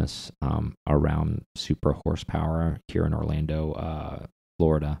business around Supra horsepower here in Orlando,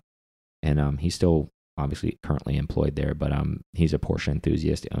 Florida. And he's still obviously currently employed there, but he's a Porsche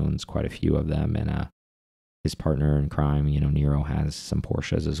enthusiast. He owns quite a few of them, and his partner in crime, Nero, has some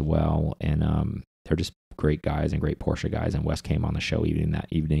Porsches as well. And they're just great guys and great Porsche guys. And Wes came on the show that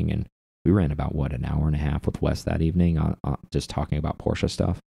evening, and we ran about an hour and a half with Wes that evening on just talking about Porsche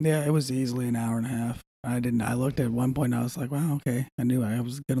stuff. Yeah, it was easily an hour and a half. I looked at one point, and I was like, wow, okay. I knew I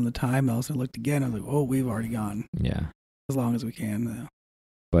was good on the time. I also looked again. I was like, oh, we've already gone. Yeah. As long as we can.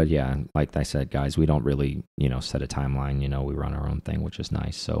 But yeah, like I said, guys, we don't really, set a timeline. We run our own thing, which is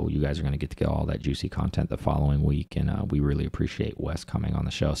nice. So you guys are going to get all that juicy content the following week. And we really appreciate Wes coming on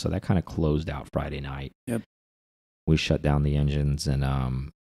the show. So that kind of closed out Friday night. Yep. We shut down the engines and,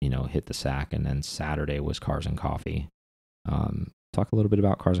 hit the sack. And then Saturday was Cars and Coffee. Talk a little bit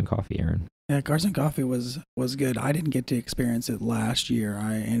about Cars and Coffee, Aaron. Yeah, Cars and Coffee was good. I didn't get to experience it last year.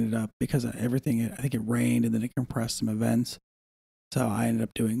 I ended up, because of everything, I think it rained and then it compressed some events. So I ended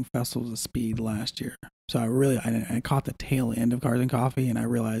up doing Festivals of Speed last year. So I caught the tail end of Cars and Coffee, and I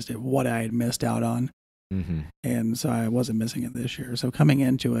realized what I had missed out on. Mm-hmm. And so I wasn't missing it this year. So coming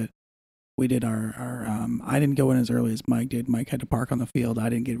into it, we did our I didn't go in as early as Mike did. Mike had to park on the field. I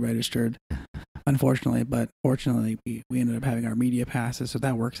didn't get registered, unfortunately. But fortunately, we ended up having our media passes, so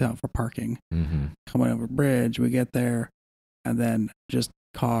that works out for parking. Mm-hmm. Coming over bridge, we get there, and then just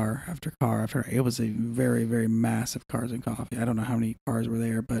car after car after. It was a very, very massive Cars and Coffee. I don't know how many cars were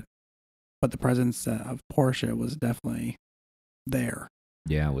there, but the presence of Porsche was definitely there.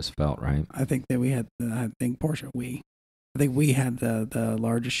 Yeah, it was felt, right? I think that we had I think we had the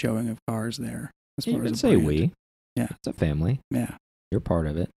largest showing of cars there. You can say we. Yeah, it's a family. Yeah, you're part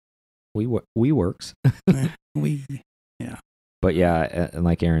of it. We Werks. Yeah. But yeah, and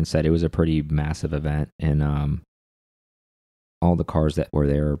like Aaron said, it was a pretty massive event, and all the cars that were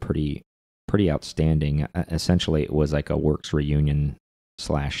there are pretty outstanding. Essentially, it was like a Werks reunion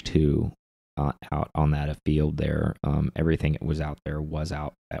 /2 out on that field there. Everything that was out there was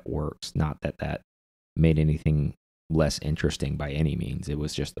out at Werks. Not that made anything less interesting by any means. It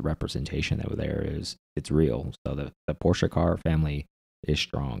was just the representation that was there. It's real. So the Porsche car family is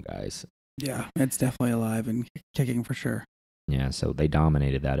strong, guys. Yeah, it's definitely alive and kicking for sure. Yeah, so they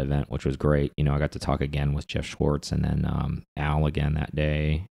dominated that event, which was great. I got to talk again with Jeff Schwartz and then Al again that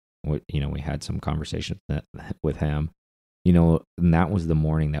day. We had some conversations with him. And that was the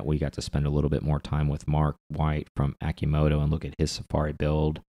morning that we got to spend a little bit more time with Mark White from Akimoto and look at his Safari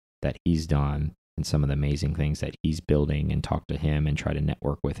build that he's done and some of the amazing things that he's building, and talk to him and try to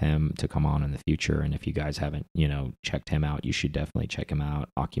network with him to come on in the future. And if you guys haven't, checked him out, you should definitely check him out.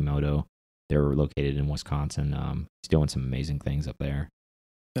 Akimoto. They're located in Wisconsin. He's doing some amazing things up there.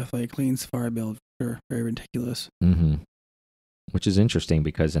 Definitely a clean Safari build, for sure. Very meticulous. Mm-hmm. Which is interesting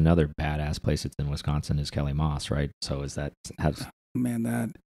because another badass place that's in Wisconsin is Kelly Moss, right? So Man,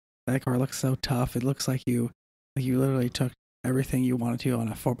 that car looks so tough. It looks like you literally took everything you wanted to on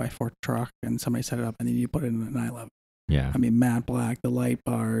a 4x4 truck and somebody set it up and then you put it in an 911. Yeah. I mean, matte black, the light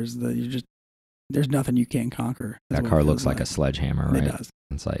bars, there's nothing you can't conquer. That car looks like a sledgehammer, right? It does.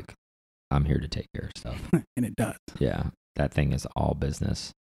 It's like, I'm here to take care of stuff. And it does. Yeah. That thing is all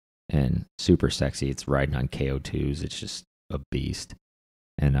business and super sexy. It's riding on KO2s. It's just a beast.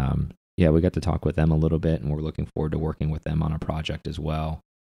 And we got to talk with them a little bit, and we're looking forward to working with them on a project as well,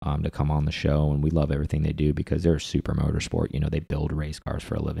 to come on the show. And we love everything they do because they're super motorsport. They build race cars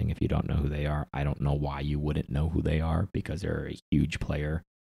for a living. If you don't know who they are, I don't know why you wouldn't know who they are, because they're a huge player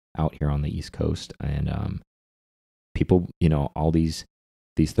out here on the East Coast. And people, all these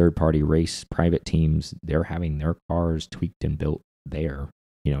third-party race private teams, they're having their cars tweaked and built there.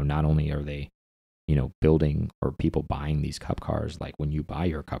 Not only are they, building or people buying these cup cars, like when you buy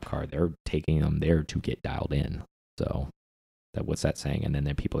your cup car, they're taking them there to get dialed in. So what's that saying? And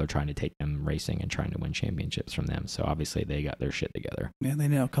then people are trying to take them racing and trying to win championships from them. So obviously they got their shit together. Yeah, they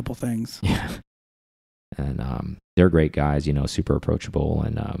know a couple things. Yeah. And they're great guys, super approachable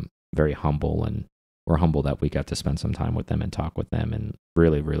and very humble, and we're humble that we got to spend some time with them and talk with them, and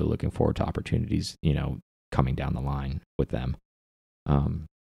really, really looking forward to opportunities, coming down the line with them.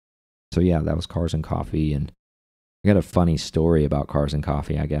 So yeah, that was Cars and Coffee, and I got a funny story about Cars and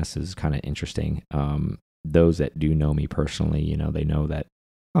Coffee, I guess, is kind of interesting. Those that do know me personally, they know that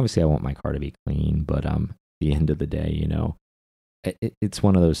obviously I want my car to be clean, but the end of the day, it's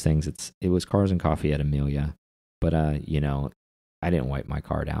one of those things. It was Cars and Coffee at Amelia, but I didn't wipe my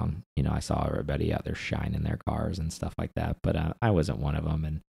car down. I saw everybody out there shining their cars and stuff like that, but I wasn't one of them.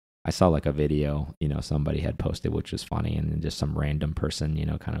 And I saw like a video, somebody had posted, which was funny, and then just some random person,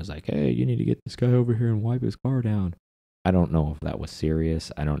 kind of was like, hey, you need to get this guy over here and wipe his car down. I don't know if that was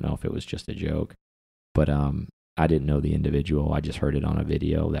serious. I don't know if it was just a joke, but I didn't know the individual. I just heard it on a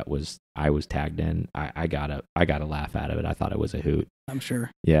video I was tagged in. I got a laugh out of it. I thought it was a hoot. I'm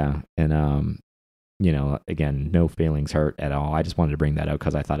sure. Yeah. And, again, no feelings hurt at all. I just wanted to bring that up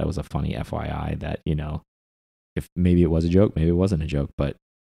because I thought it was a funny FYI that, if maybe it was a joke, maybe it wasn't a joke, but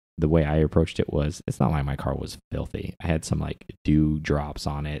the way I approached it was, it's not like my car was filthy. I had some like dew drops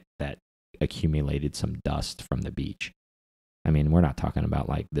on it that accumulated some dust from the beach. I mean, we're not talking about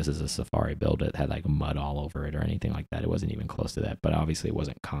like this is a safari build. It had like mud all over it or anything like that. It wasn't even close to that. But obviously, it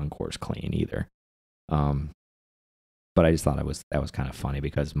wasn't Concours clean either. But I just thought that was kind of funny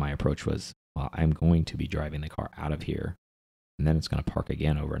because my approach was, well, I'm going to be driving the car out of here, and then it's going to park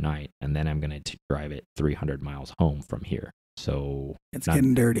again overnight, and then I'm going to drive it 300 miles home from here. So it's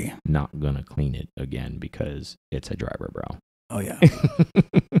getting dirty. Not going to clean it again because it's a driver, bro. Oh, yeah.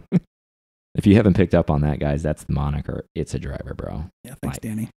 If you haven't picked up on that, guys, that's the moniker. It's a driver, bro. Yeah, thanks,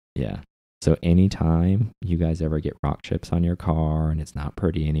 Danny. Yeah. So anytime you guys ever get rock chips on your car and it's not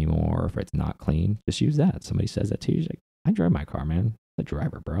pretty anymore, or if it's not clean, just use that. Somebody says that to you, you're like, I drive my car, man. I'm a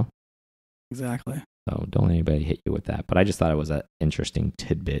driver, bro. Exactly. So don't let anybody hit you with that. But I just thought it was an interesting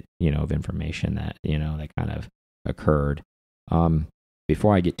tidbit, of information that, that kind of occurred.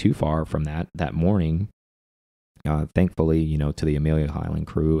 Before I get too far from that morning, thankfully, to the Amelia Island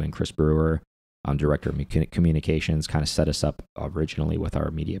crew and Chris Brewer, Director of Communications, kind of set us up originally with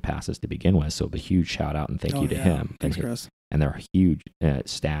our media passes to begin with. So a huge shout out and thank you to him. Thanks, Chris. And their huge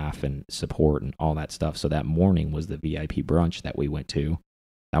staff and support and all that stuff. So that morning was the VIP brunch that we went to.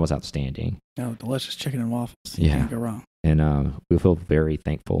 That was outstanding. Oh, delicious chicken and waffles. Yeah. Can't go wrong. And we feel very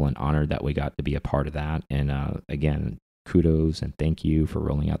thankful and honored that we got to be a part of that. And again, kudos and thank you for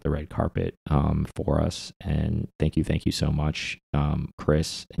rolling out the red carpet for us. And thank you so much,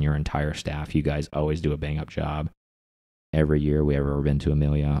 Chris and your entire staff. You guys always do a bang up job every year we ever been to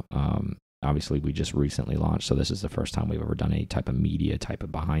Amelia. Obviously, we just recently launched, so this is the first time we've ever done any type of media type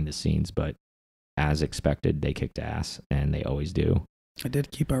of behind the scenes. But as expected, they kicked ass, and they always do. I did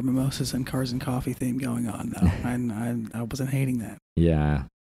keep our mimosas and cars and coffee theme going on, though. I wasn't hating that. Yeah.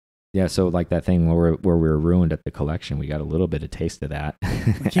 Yeah, so like that thing where we were ruined at the collection, we got a little bit of taste of that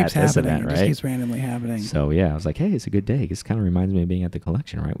It keeps at this happening. event, right? It just keeps randomly happening. So yeah, I was like, hey, it's a good day. This kind of reminds me of being at the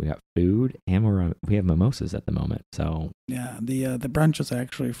collection, right? We got food and we have mimosas at the moment. So yeah, the brunch was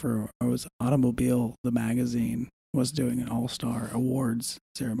actually Automobile, the magazine, was doing an all-star awards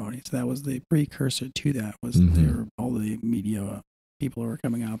ceremony. So that was the precursor to that. Was all the media people who were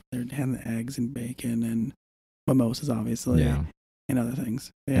coming up. They had the eggs and bacon and mimosas, obviously. Yeah. And other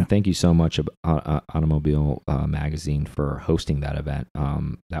things. Yeah. And thank you so much, Automobile Magazine, for hosting that event.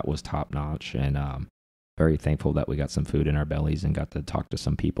 That was top notch, and very thankful that we got some food in our bellies and got to talk to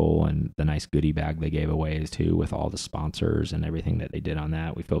some people, and the nice goodie bag they gave away too, with all the sponsors and everything that they did on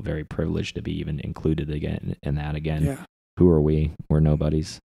that. We feel very privileged to be even included again in that again. Yeah. Who are we? We're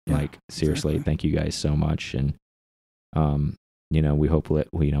nobodies. Yeah, like seriously, exactly. Thank you guys so much, and we hope that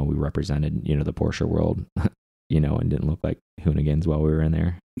we represented the Porsche world. And didn't look like hoonigans while we were in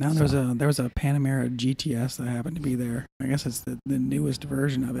there. Now there was a Panamera GTS that happened to be there. I guess it's the newest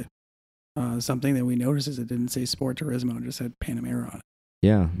version of it. Something that we noticed is it didn't say Sport Turismo; it just said Panamera on it.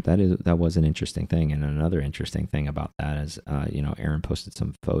 Yeah, that was an interesting thing. And another interesting thing about that is, Aaron posted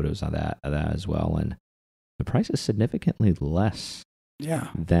some photos of that as well, and the price is significantly less. Yeah.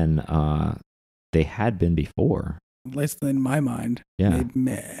 Than they had been before. At least in my mind. Yeah.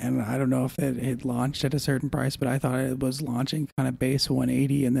 And I don't know if it had launched at a certain price, but I thought it was launching kind of base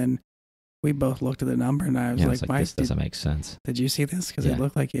 180, and then we both looked at the number, and I was like, Mike, this doesn't make sense. Did you see this? Because it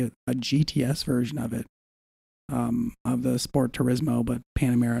looked like a GTS version of it, of the Sport Turismo, but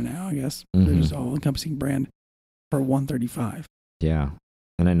Panamera now, I guess. They're just all-encompassing brand for $135. Yeah.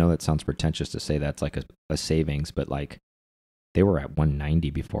 And I know that sounds pretentious to say that's like a savings, but like they were at 190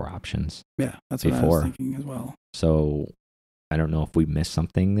 before options. Yeah, that's what I was thinking as well. So I don't know if we missed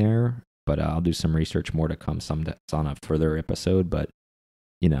something there, but I'll do some research more to come. That's on a further episode, but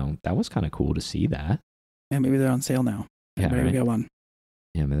that was kind of cool to see that. Yeah, maybe they're on sale now. Yeah, Everybody right? get one.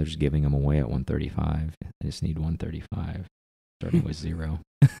 Yeah, maybe they're just giving them away at 135. I just need 135, starting with 0.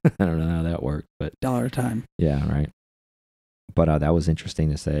 I don't know how that worked, but $1 a time. Yeah, right. But that was interesting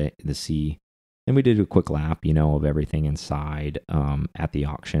to see. And we did a quick lap, of everything inside at the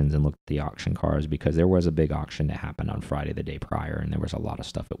auctions, and looked at the auction cars, because there was a big auction that happened on Friday the day prior, and there was a lot of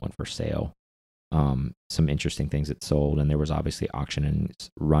stuff that went for sale. Some interesting things that sold, and there was obviously auctions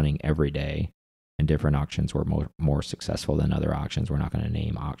running every day, and different auctions were more successful than other auctions. We're not going to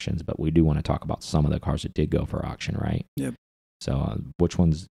name auctions, but we do want to talk about some of the cars that did go for auction, right? Yep. So which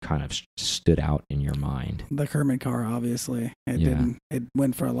ones kind of stood out in your mind? The Kermit car, obviously. It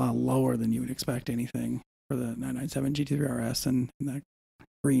went for a lot lower than you would expect anything for the 997 GT3 RS and that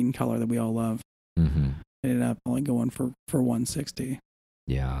green color that we all love. Mm-hmm. It ended up only going for 160.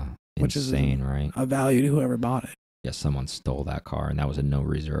 Yeah, which insane, is right? A value to whoever bought it. Yeah, someone stole that car, and that was a no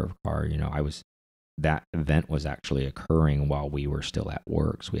reserve car. That event was actually occurring while we were still at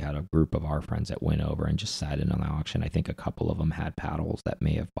Werks. We had a group of our friends that went over and just sat in on the auction. I think a couple of them had paddles that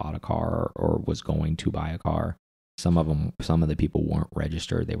may have bought a car or was going to buy a car. some of the people weren't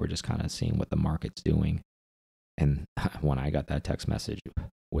registered. They were just kind of seeing what the market's doing. And when I got that text message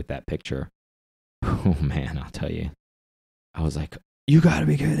with that picture, oh man, I'll tell you, I was like, you gotta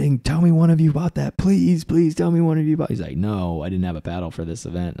be kidding. Tell me one of you bought that. Please tell me one of you bought. He's like, no, I didn't have a paddle for this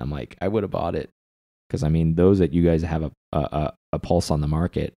event. And I'm like, I would have bought it. Because I mean, those that you guys have a pulse on the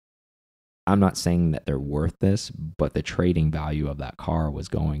market, I'm not saying that they're worth this, but the trading value of that car was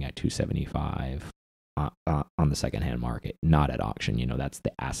going at $275 on the secondhand market, not at auction. You know, that's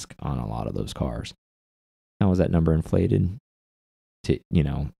the ask on a lot of those cars. Now, was that number inflated to, you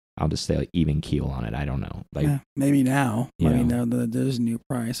know, I'll just say like even keel on it. I don't know. Like maybe now. I mean, there's a new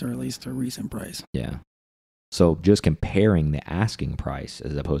price, or at least a recent price. Yeah. So just comparing the asking price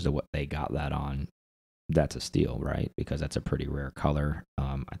as opposed to what they got that on, that's a steal, right? Because that's a pretty rare color.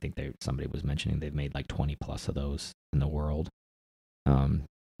 I think somebody was mentioning they've made like 20 plus of those in the world,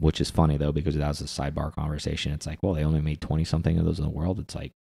 which is funny though, because that was a sidebar conversation. It's like, well, they only made 20 something of those in the world. It's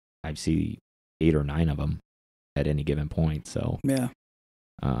like, I see 8 or 9 of them at any given point. So yeah,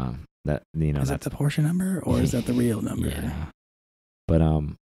 that, you know, is that the Porsche number or is that the real number? Yeah. But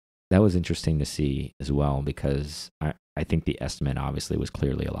that was interesting to see as well, because I think the estimate obviously was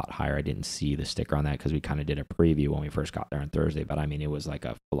clearly a lot higher. I didn't see the sticker on that because we kind of did a preview when we first got there on Thursday. But I mean, it was like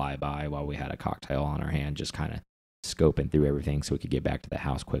a flyby while we had a cocktail on our hand, just kind of scoping through everything so we could get back to the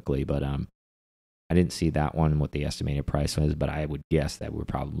house quickly. But I didn't see that one, what the estimated price was, but I would guess that we're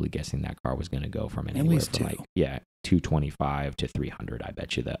probably guessing that car was going to go from anywhere from like, yeah, 225 to 300. I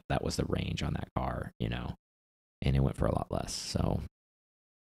bet you that was the range on that car, you know, and it went for a lot less. So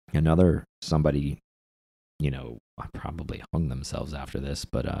somebody, you know, probably hung themselves after this,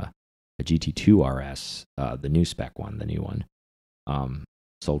 but a GT2 RS, the new spec one, the new one,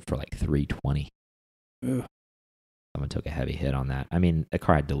 sold for like 320. Ugh. Someone took a heavy hit on that. I mean, the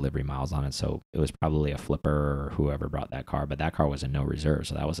car had delivery miles on it, so it was probably a flipper or whoever brought that car, but that car was in no reserve,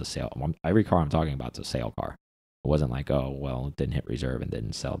 so that was a sale. Every car I'm talking about is a sale car. It wasn't like, oh, well, it didn't hit reserve and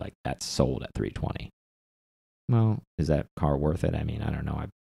didn't sell. Like, that's sold at 320. Well, is that car worth it? I mean, I don't know. I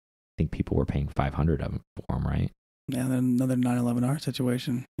think people were paying 500 of them for them, right? Yeah, then another 911R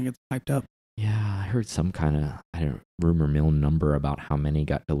situation. It gets hyped up. Yeah, I heard some kind of rumor mill number about how many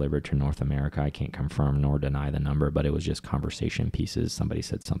got delivered to North America. I can't confirm nor deny the number, but it was just conversation pieces. Somebody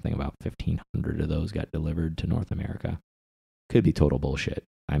said something about 1,500 of those got delivered to North America. Could be total bullshit.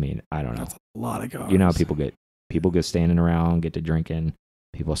 I mean, I don't know. That's a lot of cars. You know how people get standing around, get to drinking,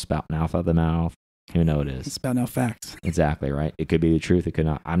 people spout mouth out the mouth. Who knows it is? Spout out facts. Exactly, right? It could be the truth. It could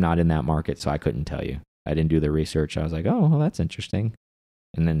not. I'm not in that market, so I couldn't tell you. I didn't do the research. I was like, oh, well, that's interesting.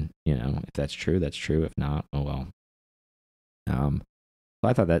 And then, you know, if that's true, that's true. If not, oh well. So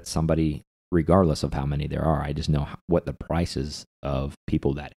I thought that somebody, regardless of how many there are, I just know what the prices of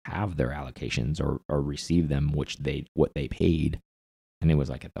people that have their allocations or receive them, what they paid, and it was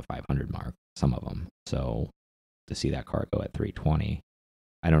like at the 500 mark, some of them. So to see that car go at 320,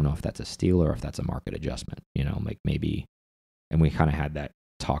 I don't know if that's a steal or if that's a market adjustment. You know, like maybe, and we kind of had that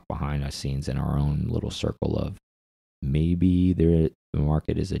talk behind us scenes in our own little circle of maybe the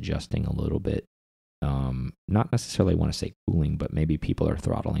market is adjusting a little bit. Not necessarily want to say cooling, but maybe people are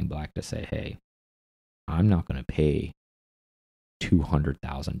throttling back to say, hey, I'm not going to pay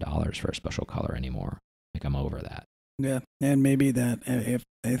 $200,000 for a special color anymore. Like, I'm over that. Yeah, and maybe that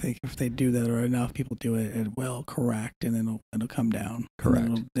if they do that or enough people do it, it will correct and then it'll come down.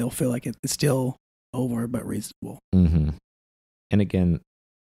 Correct. They'll feel like it's still over but reasonable. Mm-hmm. And again,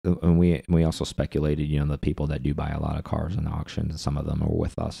 and we also speculated, you know, the people that do buy a lot of cars in auctions, some of them are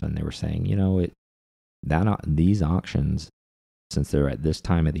with us, and they were saying, you know, these auctions, since they're at this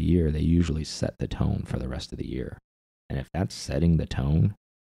time of the year, they usually set the tone for the rest of the year. And if that's setting the tone,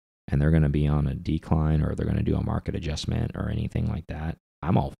 and they're going to be on a decline or they're going to do a market adjustment or anything like that,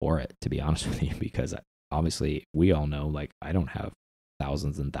 I'm all for it, to be honest with you, because obviously we all know, like, I don't have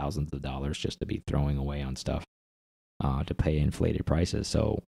thousands and thousands of dollars just to be throwing away on stuff to pay inflated prices.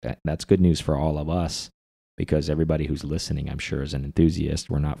 So that's good news for all of us, because everybody who's listening, I'm sure, is an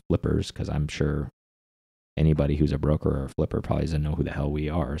enthusiast. We're not flippers, because I'm sure anybody who's a broker or a flipper probably doesn't know who the hell we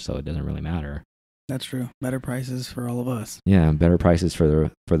are, so it doesn't really matter. That's true. Better prices for all of us. Yeah, better prices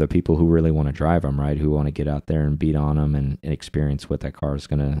for the people who really want to drive them, right? Who want to get out there and beat on them and experience what that car is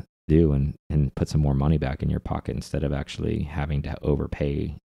going to do and put some more money back in your pocket instead of actually having to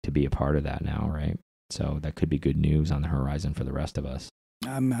overpay to be a part of that now, right? So that could be good news on the horizon for the rest of us.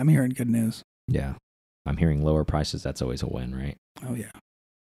 I'm hearing good news. Yeah. I'm hearing lower prices. That's always a win, right? Oh, yeah.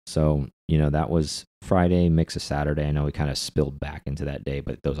 So, you know, that was Friday, mix of Saturday. I know we kind of spilled back into that day,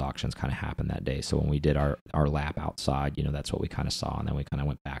 but those auctions kind of happened that day. So when we did our lap outside, you know, that's what we kind of saw. And then we kind of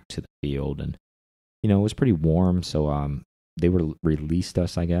went back to the field. And it was pretty warm. So they released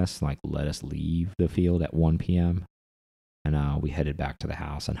us, I guess, like let us leave the field at 1 p.m. And we headed back to the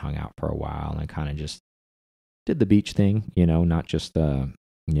house and hung out for a while and kind of just did the beach thing, not just,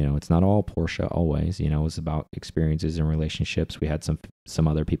 it's not all Porsche always, it was about experiences and relationships. We had some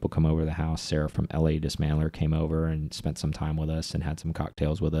other people come over to the house. Sarah from LA Dismantler came over and spent some time with us and had some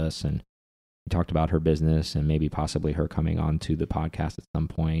cocktails with us. And we talked about her business and maybe possibly her coming on to the podcast at some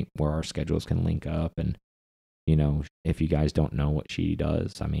point where our schedules can link up. And, if you guys don't know what she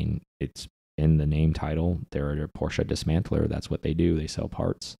does, I mean, it's in the name title. They're a Porsche dismantler. That's what they do. They sell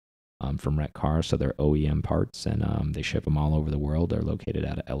parts from wrecked cars. So they're OEM parts, and they ship them all over the world. They're located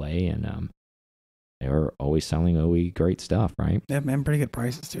out of LA, and they're always selling OE great stuff, right? Yeah, man, pretty good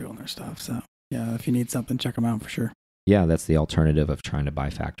prices too on their stuff. So yeah, if you need something, check them out for sure. Yeah, that's the alternative of trying to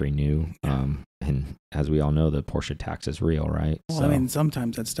buy factory new. And as we all know, the Porsche tax is real, right? Well, so, I mean,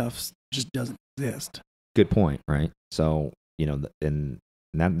 sometimes that stuff just doesn't exist. Good point, right? So, and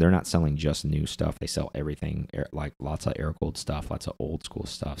they're not selling just new stuff. They sell everything, like lots of air-cooled stuff, lots of old school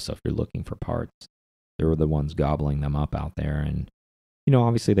stuff. So if you're looking for parts, they're the ones gobbling them up out there. And,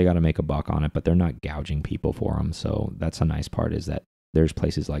 obviously they got to make a buck on it, but they're not gouging people for them. So that's a nice part, is that there's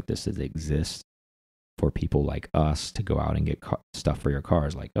places like this that exist for people like us to go out and get stuff for your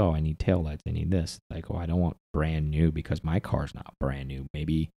cars. Like, oh, I need taillights, I need this. Like, oh, I don't want brand new because my car's not brand new.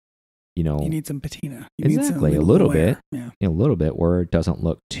 Maybe, you need some patina. Exactly, a little bit. Yeah. A little bit where it doesn't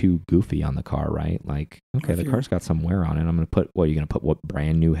look too goofy on the car, right? Like, okay, the car's got some wear on it. I'm going to put, you're going to put what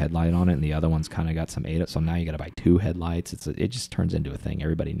brand new headlight on it, and the other one's kind of got some ADA. So now you got to buy two headlights. It just turns into a thing.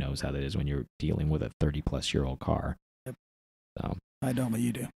 Everybody knows how that is when you're dealing with a 30-plus-year-old car. Yep. So I don't, but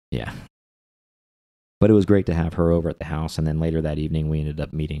you do. Yeah. But it was great to have her over at the house. And then later that evening, we ended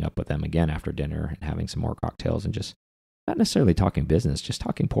up meeting up with them again after dinner and having some more cocktails and just not necessarily talking business, just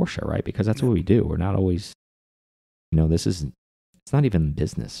talking Porsche, right? Because that's what we do. We're not always, it's not even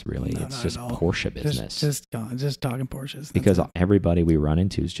business really. No, it's just Porsche business. Just talking Porsches. Because everybody we run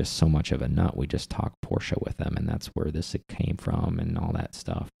into is just so much of a nut. We just talk Porsche with them, and that's where this came from and all that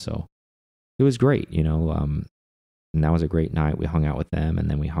stuff. So it was great, and that was a great night. We hung out with them, and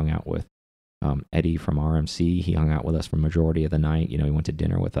then we hung out with Eddie from RMC. He hung out with us for majority of the night. He went to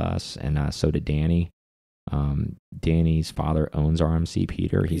dinner with us, and so did Danny. Danny's father owns RMC,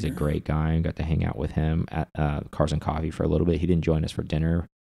 Peter. He's a great guy. I got to hang out with him at Cars and Coffee for a little bit. He didn't join us for dinner,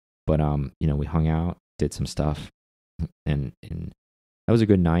 but we hung out, did some stuff, and that was a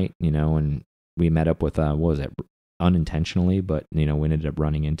good night, and we met up with what was it, unintentionally, but we ended up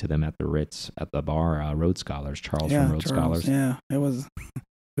running into them at the Ritz at the bar, Road Scholars, Charles from Road Scholars. Yeah, it was.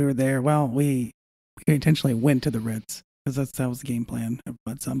 We were there. Well, we intentionally went to the Ritz because that was the game plan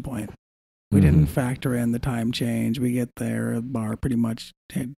at some point. We didn't factor in the time change. We get there, the bar pretty much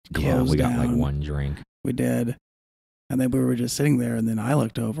had closed down. Yeah, we got like one drink. We did. And then we were just sitting there, and then I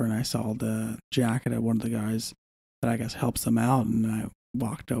looked over and I saw the jacket of one of the guys that I guess helps them out, and I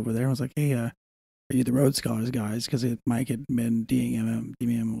walked over there and was like, hey, are you the Road Scholars guys? Because Mike had been DMing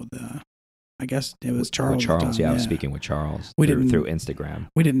him with, I guess it was Charles. With Charles, I was speaking with Charles through Instagram.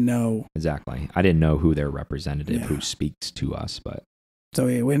 We didn't know. Exactly. I didn't know who their representative who speaks to us, but. So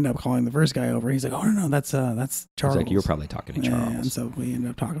we ended up calling the first guy over. He's like, "Oh no, that's Charles." He's like, you were probably talking to Charles. And so we ended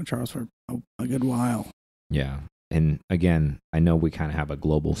up talking to Charles for a good while. Yeah, and again, I know we kind of have a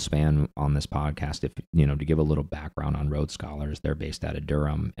global span on this podcast. If to give a little background on Road Scholars, they're based out of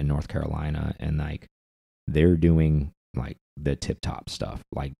Durham in North Carolina, and like they're doing like the tip top stuff,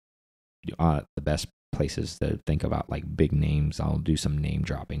 like the best places to think about, like big names. I'll do some name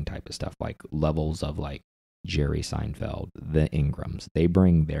dropping type of stuff, like levels of like Jerry Seinfeld, the Ingrams. They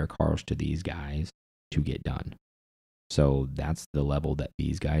bring their cars to these guys to get done. So that's the level that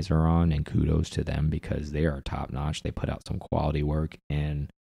these guys are on, and kudos to them because they are top notch. They put out some quality work, and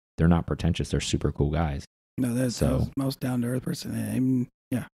they're not pretentious. They're super cool guys. No, that's the most down to earth person. I mean,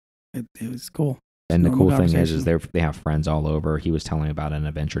 yeah, it was cool. And the cool thing is they have friends all over. He was telling me about an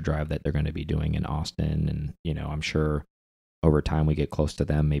adventure drive that they're going to be doing in Austin, and I'm sure over time we get close to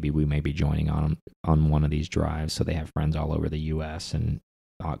them, maybe we may be joining on one of these drives. So they have friends all over the U.S. and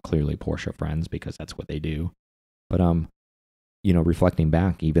clearly Porsche friends because that's what they do. But reflecting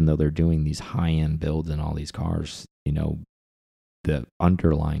back, even though they're doing these high-end builds in all these cars, the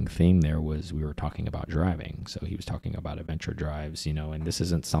underlying theme there was we were talking about driving. So he was talking about adventure drives, and this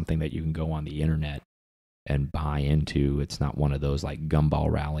isn't something that you can go on the internet and buy into. It's not one of those like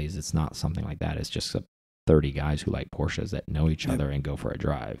gumball rallies. It's not something like that. It's just 30 guys who like Porsches that know each other and go for a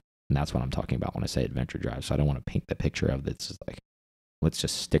drive. And that's what I'm talking about when I say adventure drive. So I don't want to paint the picture of it's like, let's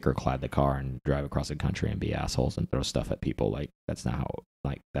just sticker clad the car and drive across the country and be assholes and throw stuff at people. Like, that's not how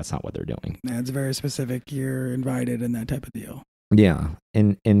like that's not what they're doing. Yeah, it's very specific. You're invited and that type of deal. Yeah,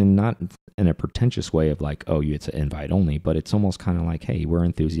 and not in a pretentious way of like, oh, it's an invite only, but it's almost kind of like, hey, we're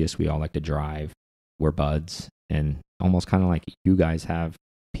enthusiasts. We all like to drive. We're buds, and almost kind of like you guys have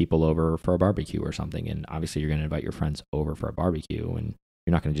people over for a barbecue or something, and obviously you're going to invite your friends over for a barbecue, and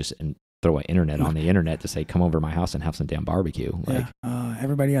you're not going to just throw an internet on the internet to say, come over to my house and have some damn barbecue. Like,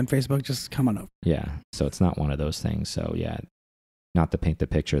 everybody on Facebook, just come on over. Yeah, so it's not one of those things. So yeah, not to paint the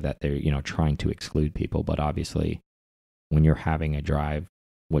picture that they're trying to exclude people, but obviously, when you're having a drive,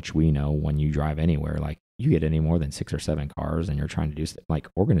 which we know when you drive anywhere, like you get any more than 6 or 7 cars and you're trying to do like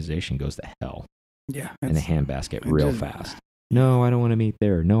organization goes to hell. Yeah. In a handbasket real fast. No, I don't want to meet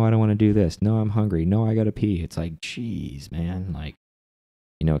there. No, I don't want to do this. No, I'm hungry. No, I got to pee. It's like, geez, man. Like,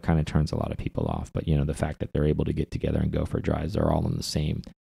 it kind of turns a lot of people off. But, the fact that they're able to get together and go for drives, they're all in the same,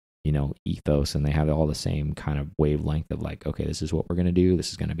 ethos, and they have all the same kind of wavelength of like, okay, this is what we're going to do.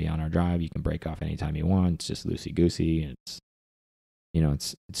 This is going to be on our drive. You can break off anytime you want. It's just loosey-goosey. It's,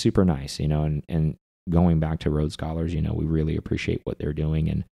 it's super nice, and going back to Road Scholars, we really appreciate what they're doing,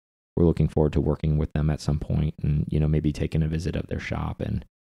 and we're looking forward to working with them at some point and, maybe taking a visit of their shop, and,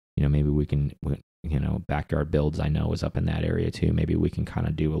 maybe we can, Backyard Builds, I know, is up in that area too. Maybe we can kind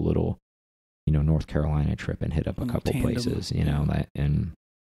of do a little, North Carolina trip and hit up a couple places, that, and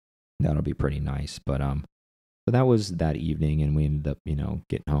that'll be pretty nice. But, so that was that evening, and we ended up,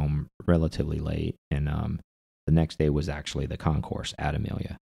 getting home relatively late. And, the next day was actually the Concours at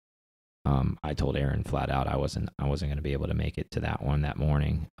Amelia. I told Aaron flat out I wasn't going to be able to make it to that one that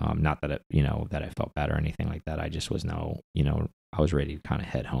morning. Not that it, that I felt bad or anything like that. I just was I was ready to kind of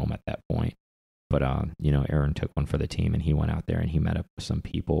head home at that point. But Aaron took one for the team, and he went out there and he met up with some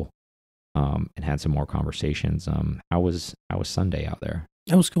people, and had some more conversations. How was Sunday out there?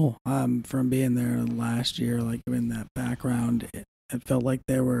 It was cool. From being there last year, like in that background, it felt like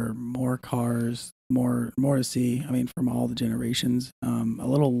there were more cars, more to see. I mean, from all the generations, a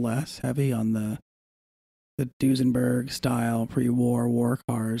little less heavy on the Duesenberg style pre-war war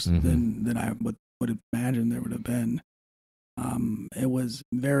cars than I would imagine there would have been. It was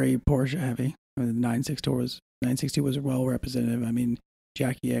very Porsche heavy. I mean, the 960 was well representative. I mean,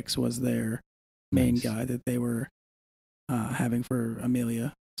 Jackie X was their main guy that they were having for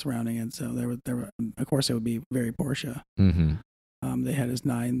Amelia surrounding it. So there were of course it would be very Porsche. Mm-hmm. They had the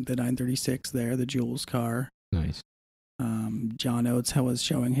 936 there, the Jules car. Nice. John Oates was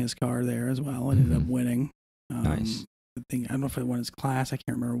showing his car there as well, and ended up winning. Nice. I don't know if it won his class. I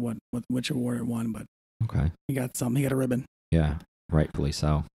can't remember which award it won, but okay, he got a ribbon. Yeah, rightfully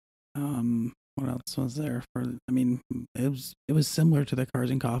so. What else was there for? I mean, it was similar to the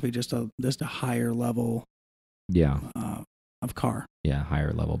Cars and Coffee, just a higher level. Yeah. Of car. Yeah,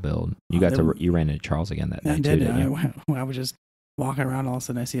 higher level build. You you ran into Charles again that night. I did. Too, didn't you? I was just walking around. All of a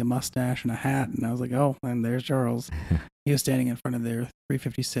sudden, I see a mustache and a hat, and I was like, "Oh, and there's Charles." He was standing in front of their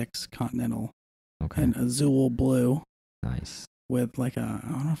 356 Continental, in azul blue. Nice. With like I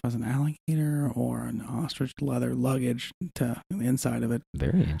don't know if it was an alligator or an ostrich leather luggage to the inside of it.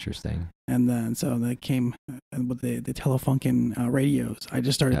 Very interesting. And then so they came with the Telefunken radios. I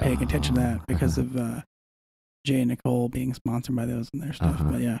just started paying attention to that because of Jay and Nicole being sponsored by those and their stuff.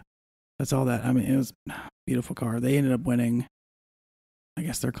 But yeah, that's all that. I mean, it was a beautiful car. They ended up winning, I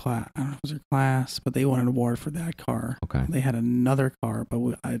guess their class. I don't know if it was their class, but they won an award for that car. Okay. They had another car, but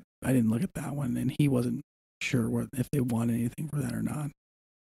I didn't look at that one, and he wasn't sure if they won anything for that or not.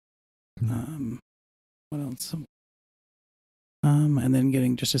 What else? And then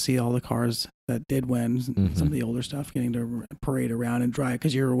getting just to see all the cars that did win, some of the older stuff, getting to parade around and drive,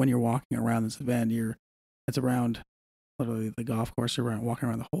 because when you're walking around this event, it's around literally the golf course, you're walking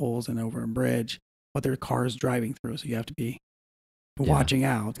around the holes and over a bridge, but there are cars driving through, so you have to be watching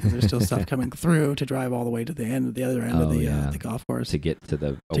out, because there's still stuff coming through to drive all the way to the other end of the golf course to get to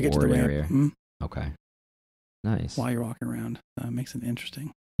the award area. Okay. Nice. While you're walking around, makes it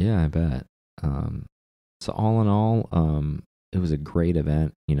interesting. Yeah, I bet. So all in all, it was a great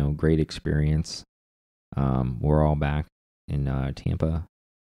event. Great experience. We're all back in Tampa.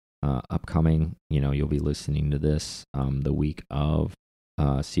 Upcoming, you'll be listening to this the week of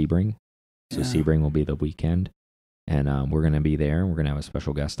Sebring. So Sebring will be the weekend, and we're going to be there. We're going to have a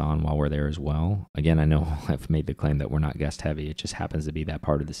special guest on while we're there as well. Again, I know I've made the claim that we're not guest heavy. It just happens to be that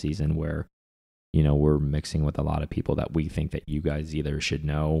part of the season where we're mixing with a lot of people that we think that you guys either should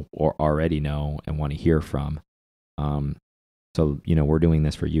know or already know and want to hear from. So, we're doing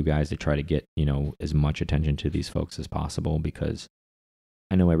this for you guys to try to get, as much attention to these folks as possible, because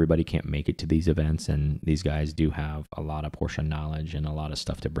I know everybody can't make it to these events, and these guys do have a lot of Porsche knowledge and a lot of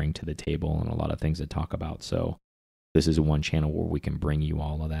stuff to bring to the table and a lot of things to talk about. So, this is one channel where we can bring you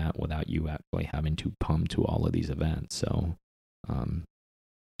all of that without you actually having to come to all of these events. So,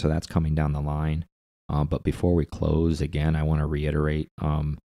 so that's coming down the line. But before we close, again, I want to reiterate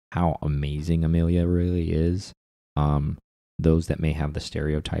how amazing Amelia really is. Those that may have the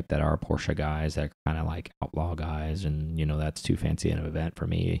stereotype that are Porsche guys, that are kind of like outlaw guys, and that's too fancy an event for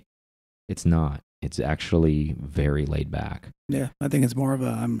me. It's not. It's actually very laid back. Yeah, I think it's more of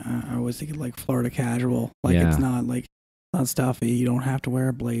I always think like Florida casual. Like Yeah. it's not like not stuffy. You don't have to wear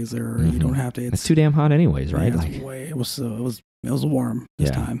a blazer. Or You don't have to. It's too damn hot, anyways, right? Yeah, it was warm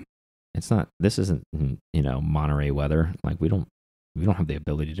this time. It's not. This isn't Monterey weather. Like we don't have the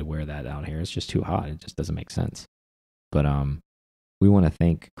ability to wear that out here. It's just too hot. It just doesn't make sense. But we want to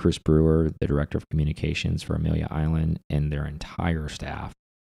thank Chris Brewer, the director of communications for Amelia Island, and their entire staff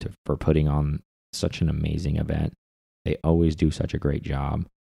for putting on such an amazing event. They always do such a great job.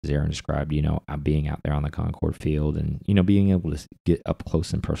 As Aaron described, being out there on the Concours field and, being able to get up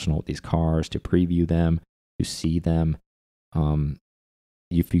close and personal with these cars, to preview them, to see them.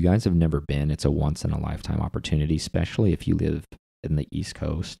 If you guys have never been, it's a once in a lifetime opportunity, especially if you live in the East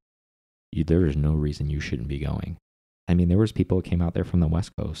Coast. There is no reason you shouldn't be going. I mean, there was people who came out there from the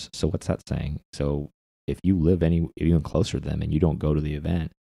West Coast. So what's that saying? So if you live even closer to them and you don't go to the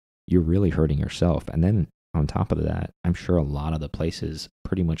event, you're really hurting yourself. And then on top of that, I'm sure a lot of the places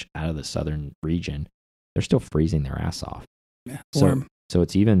pretty much out of the southern region, they're still freezing their ass off. Yeah, warm. So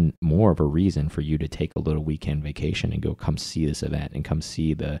it's even more of a reason for you to take a little weekend vacation and go come see this event and come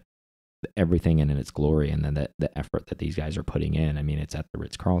see the everything in its glory, and then the effort that these guys are putting in. I mean, it's at the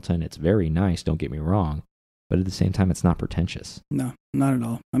Ritz-Carlton. It's very nice, don't get me wrong, but at the same time, it's not pretentious. No, not at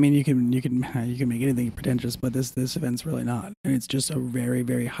all. I mean, you can make anything pretentious, but this event's really not. And it's just a very,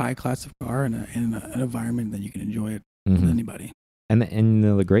 very high class of car in an environment that you can enjoy it with anybody. And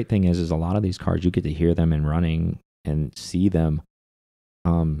the great thing is a lot of these cars, you get to hear them in running and see them.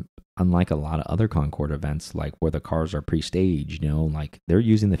 Unlike a lot of other Concours events, like where the cars are pre-staged, like they're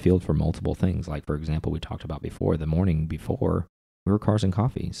using the field for multiple things. Like, for example, we talked about before, the morning before, we were Cars and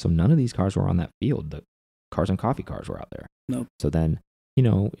Coffee. So none of these cars were on that field. The Cars and Coffee cars were out there. Nope. So then,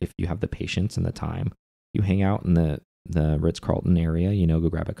 if you have the patience and the time, you hang out in the Ritz-Carlton area, go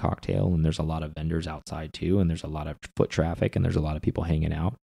grab a cocktail, and there's a lot of vendors outside too, and there's a lot of foot traffic, and there's a lot of people hanging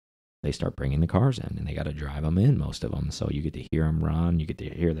out. They start bringing the cars in, and they got to drive them in, most of them. So you get to hear them run. You get to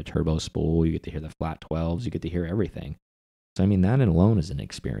hear the turbo spool. You get to hear the flat 12s. You get to hear everything. So, I mean, that alone is an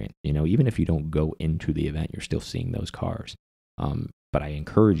experience. Even if you don't go into the event, you're still seeing those cars. But I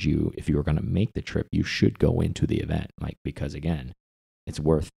encourage you, if you are going to make the trip, you should go into the event, because, again, it's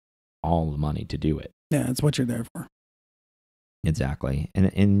worth all the money to do it. Yeah, it's what you're there for. Exactly. And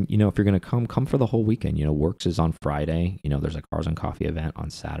if you're going to come for the whole weekend. Werks is on Friday. There's a Cars and Coffee event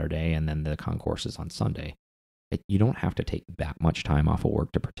on Saturday, and then the Concours is on Sunday. You don't have to take that much time off of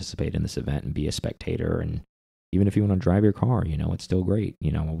work to participate in this event and be a spectator. And even if you want to drive your car, it's still great.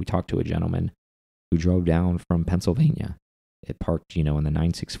 We talked to a gentleman who drove down from Pennsylvania. It parked, in the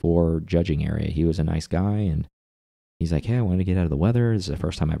 964 judging area. He was a nice guy, and he's like, hey, I wanted to get out of the weather. This is the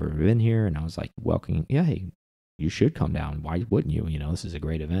first time I've ever been here. And I was like, welcome. Yeah, hey, you should come down. Why wouldn't you? This is a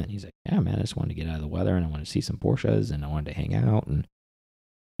great event. He's like, yeah, man, I just wanted to get out of the weather, and I wanted to see some Porsches, and I wanted to hang out. And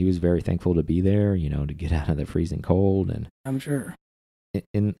he was very thankful to be there, to get out of the freezing cold. And I'm sure.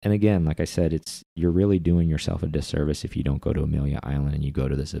 And again, like I said, you're really doing yourself a disservice if you don't go to Amelia Island and you go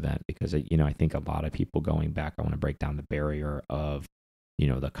to this event, because, I think a lot of people going back, I want to break down the barrier of,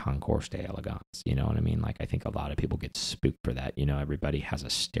 the Concours d'Elegance, you know what I mean? Like, I think a lot of people get spooked for that. Everybody has a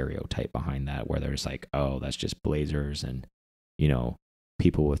stereotype behind that, where there's like, oh, that's just blazers and,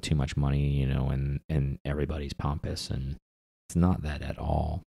 people with too much money, and everybody's pompous, and it's not that at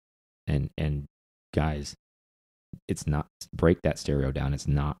all. And guys, it's not, break that stereo down. It's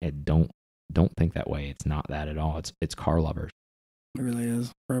not, don't think that way. It's not that at all. It's car lovers. It really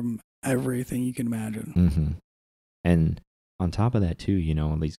is, from everything you can imagine. Mm-hmm. And on top of that too,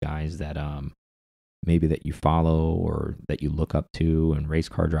 these guys that maybe that you follow or that you look up to, and race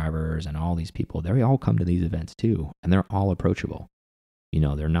car drivers and all these people, they all come to these events too, and they're all approachable.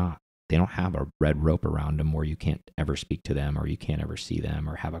 They don't have a red rope around them where you can't ever speak to them, or you can't ever see them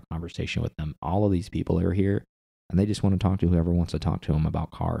or have a conversation with them. All of these people are here, and they just want to talk to whoever wants to talk to them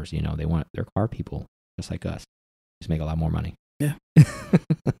about cars. They're car people just like us. Just make a lot more money. Yeah.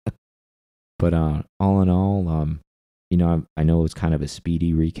 But all in all, I know it was kind of a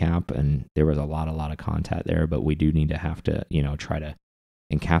speedy recap, and there was a lot of content there, but we do need to have to, try to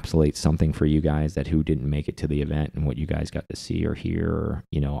encapsulate something for you guys who didn't make it to the event, and what you guys got to see or hear,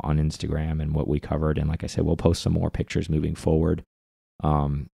 on Instagram, and what we covered. And like I said, we'll post some more pictures moving forward.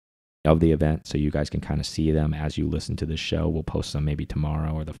 of the event, so you guys can kind of see them as you listen to the show. We'll post them maybe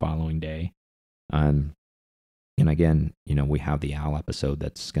tomorrow or the following day. And again, we have the Al episode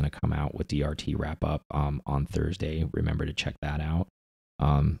that's going to come out with DRT wrap up on Thursday. Remember to check that out.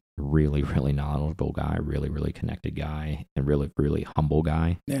 Really, really knowledgeable guy, really, really connected guy, and really, really humble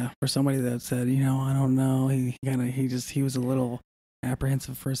guy. Yeah, for somebody that said, I don't know, he was a little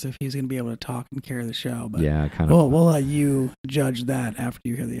apprehensive first if he was going to be able to talk and carry the show. But yeah, kind of. We'll let you judge that after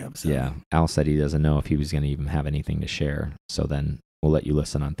you hear the episode. Yeah, Al said he doesn't know if he was going to even have anything to share. So then we'll let you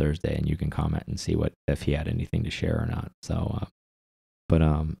listen on Thursday, and you can comment and see if he had anything to share or not. So, but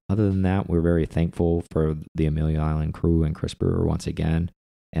other than that, we're very thankful for the Amelia Island crew and Chris Brewer once again.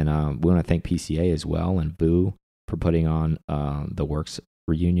 And we want to thank PCA as well and Boo for putting on the Werks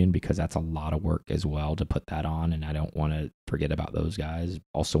reunion, because that's a lot of work as well to put that on. And I don't want to forget about those guys.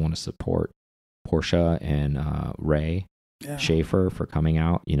 Also want to support Portia and Ray Schaefer for coming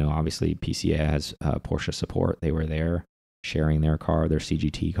out. Obviously PCA has Portia support. They were there sharing their car, their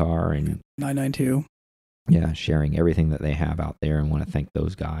CGT car, and 992. Yeah, sharing everything that they have out there, and want to thank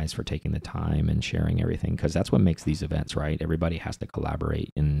those guys for taking the time and sharing everything, because that's what makes these events, right? Everybody has to collaborate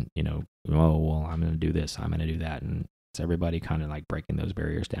and, oh, well, I'm going to do this, I'm going to do that. And it's everybody kind of like breaking those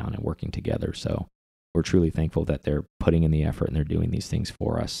barriers down and working together. So we're truly thankful that they're putting in the effort and they're doing these things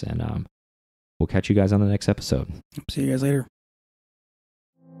for us. And we'll catch you guys on the next episode. See you guys later.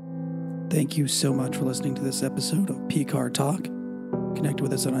 Thank you so much for listening to this episode of PCAR Talk. Connect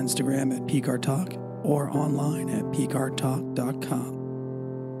with us on Instagram at PCAR Talk or online at pcartalk.com.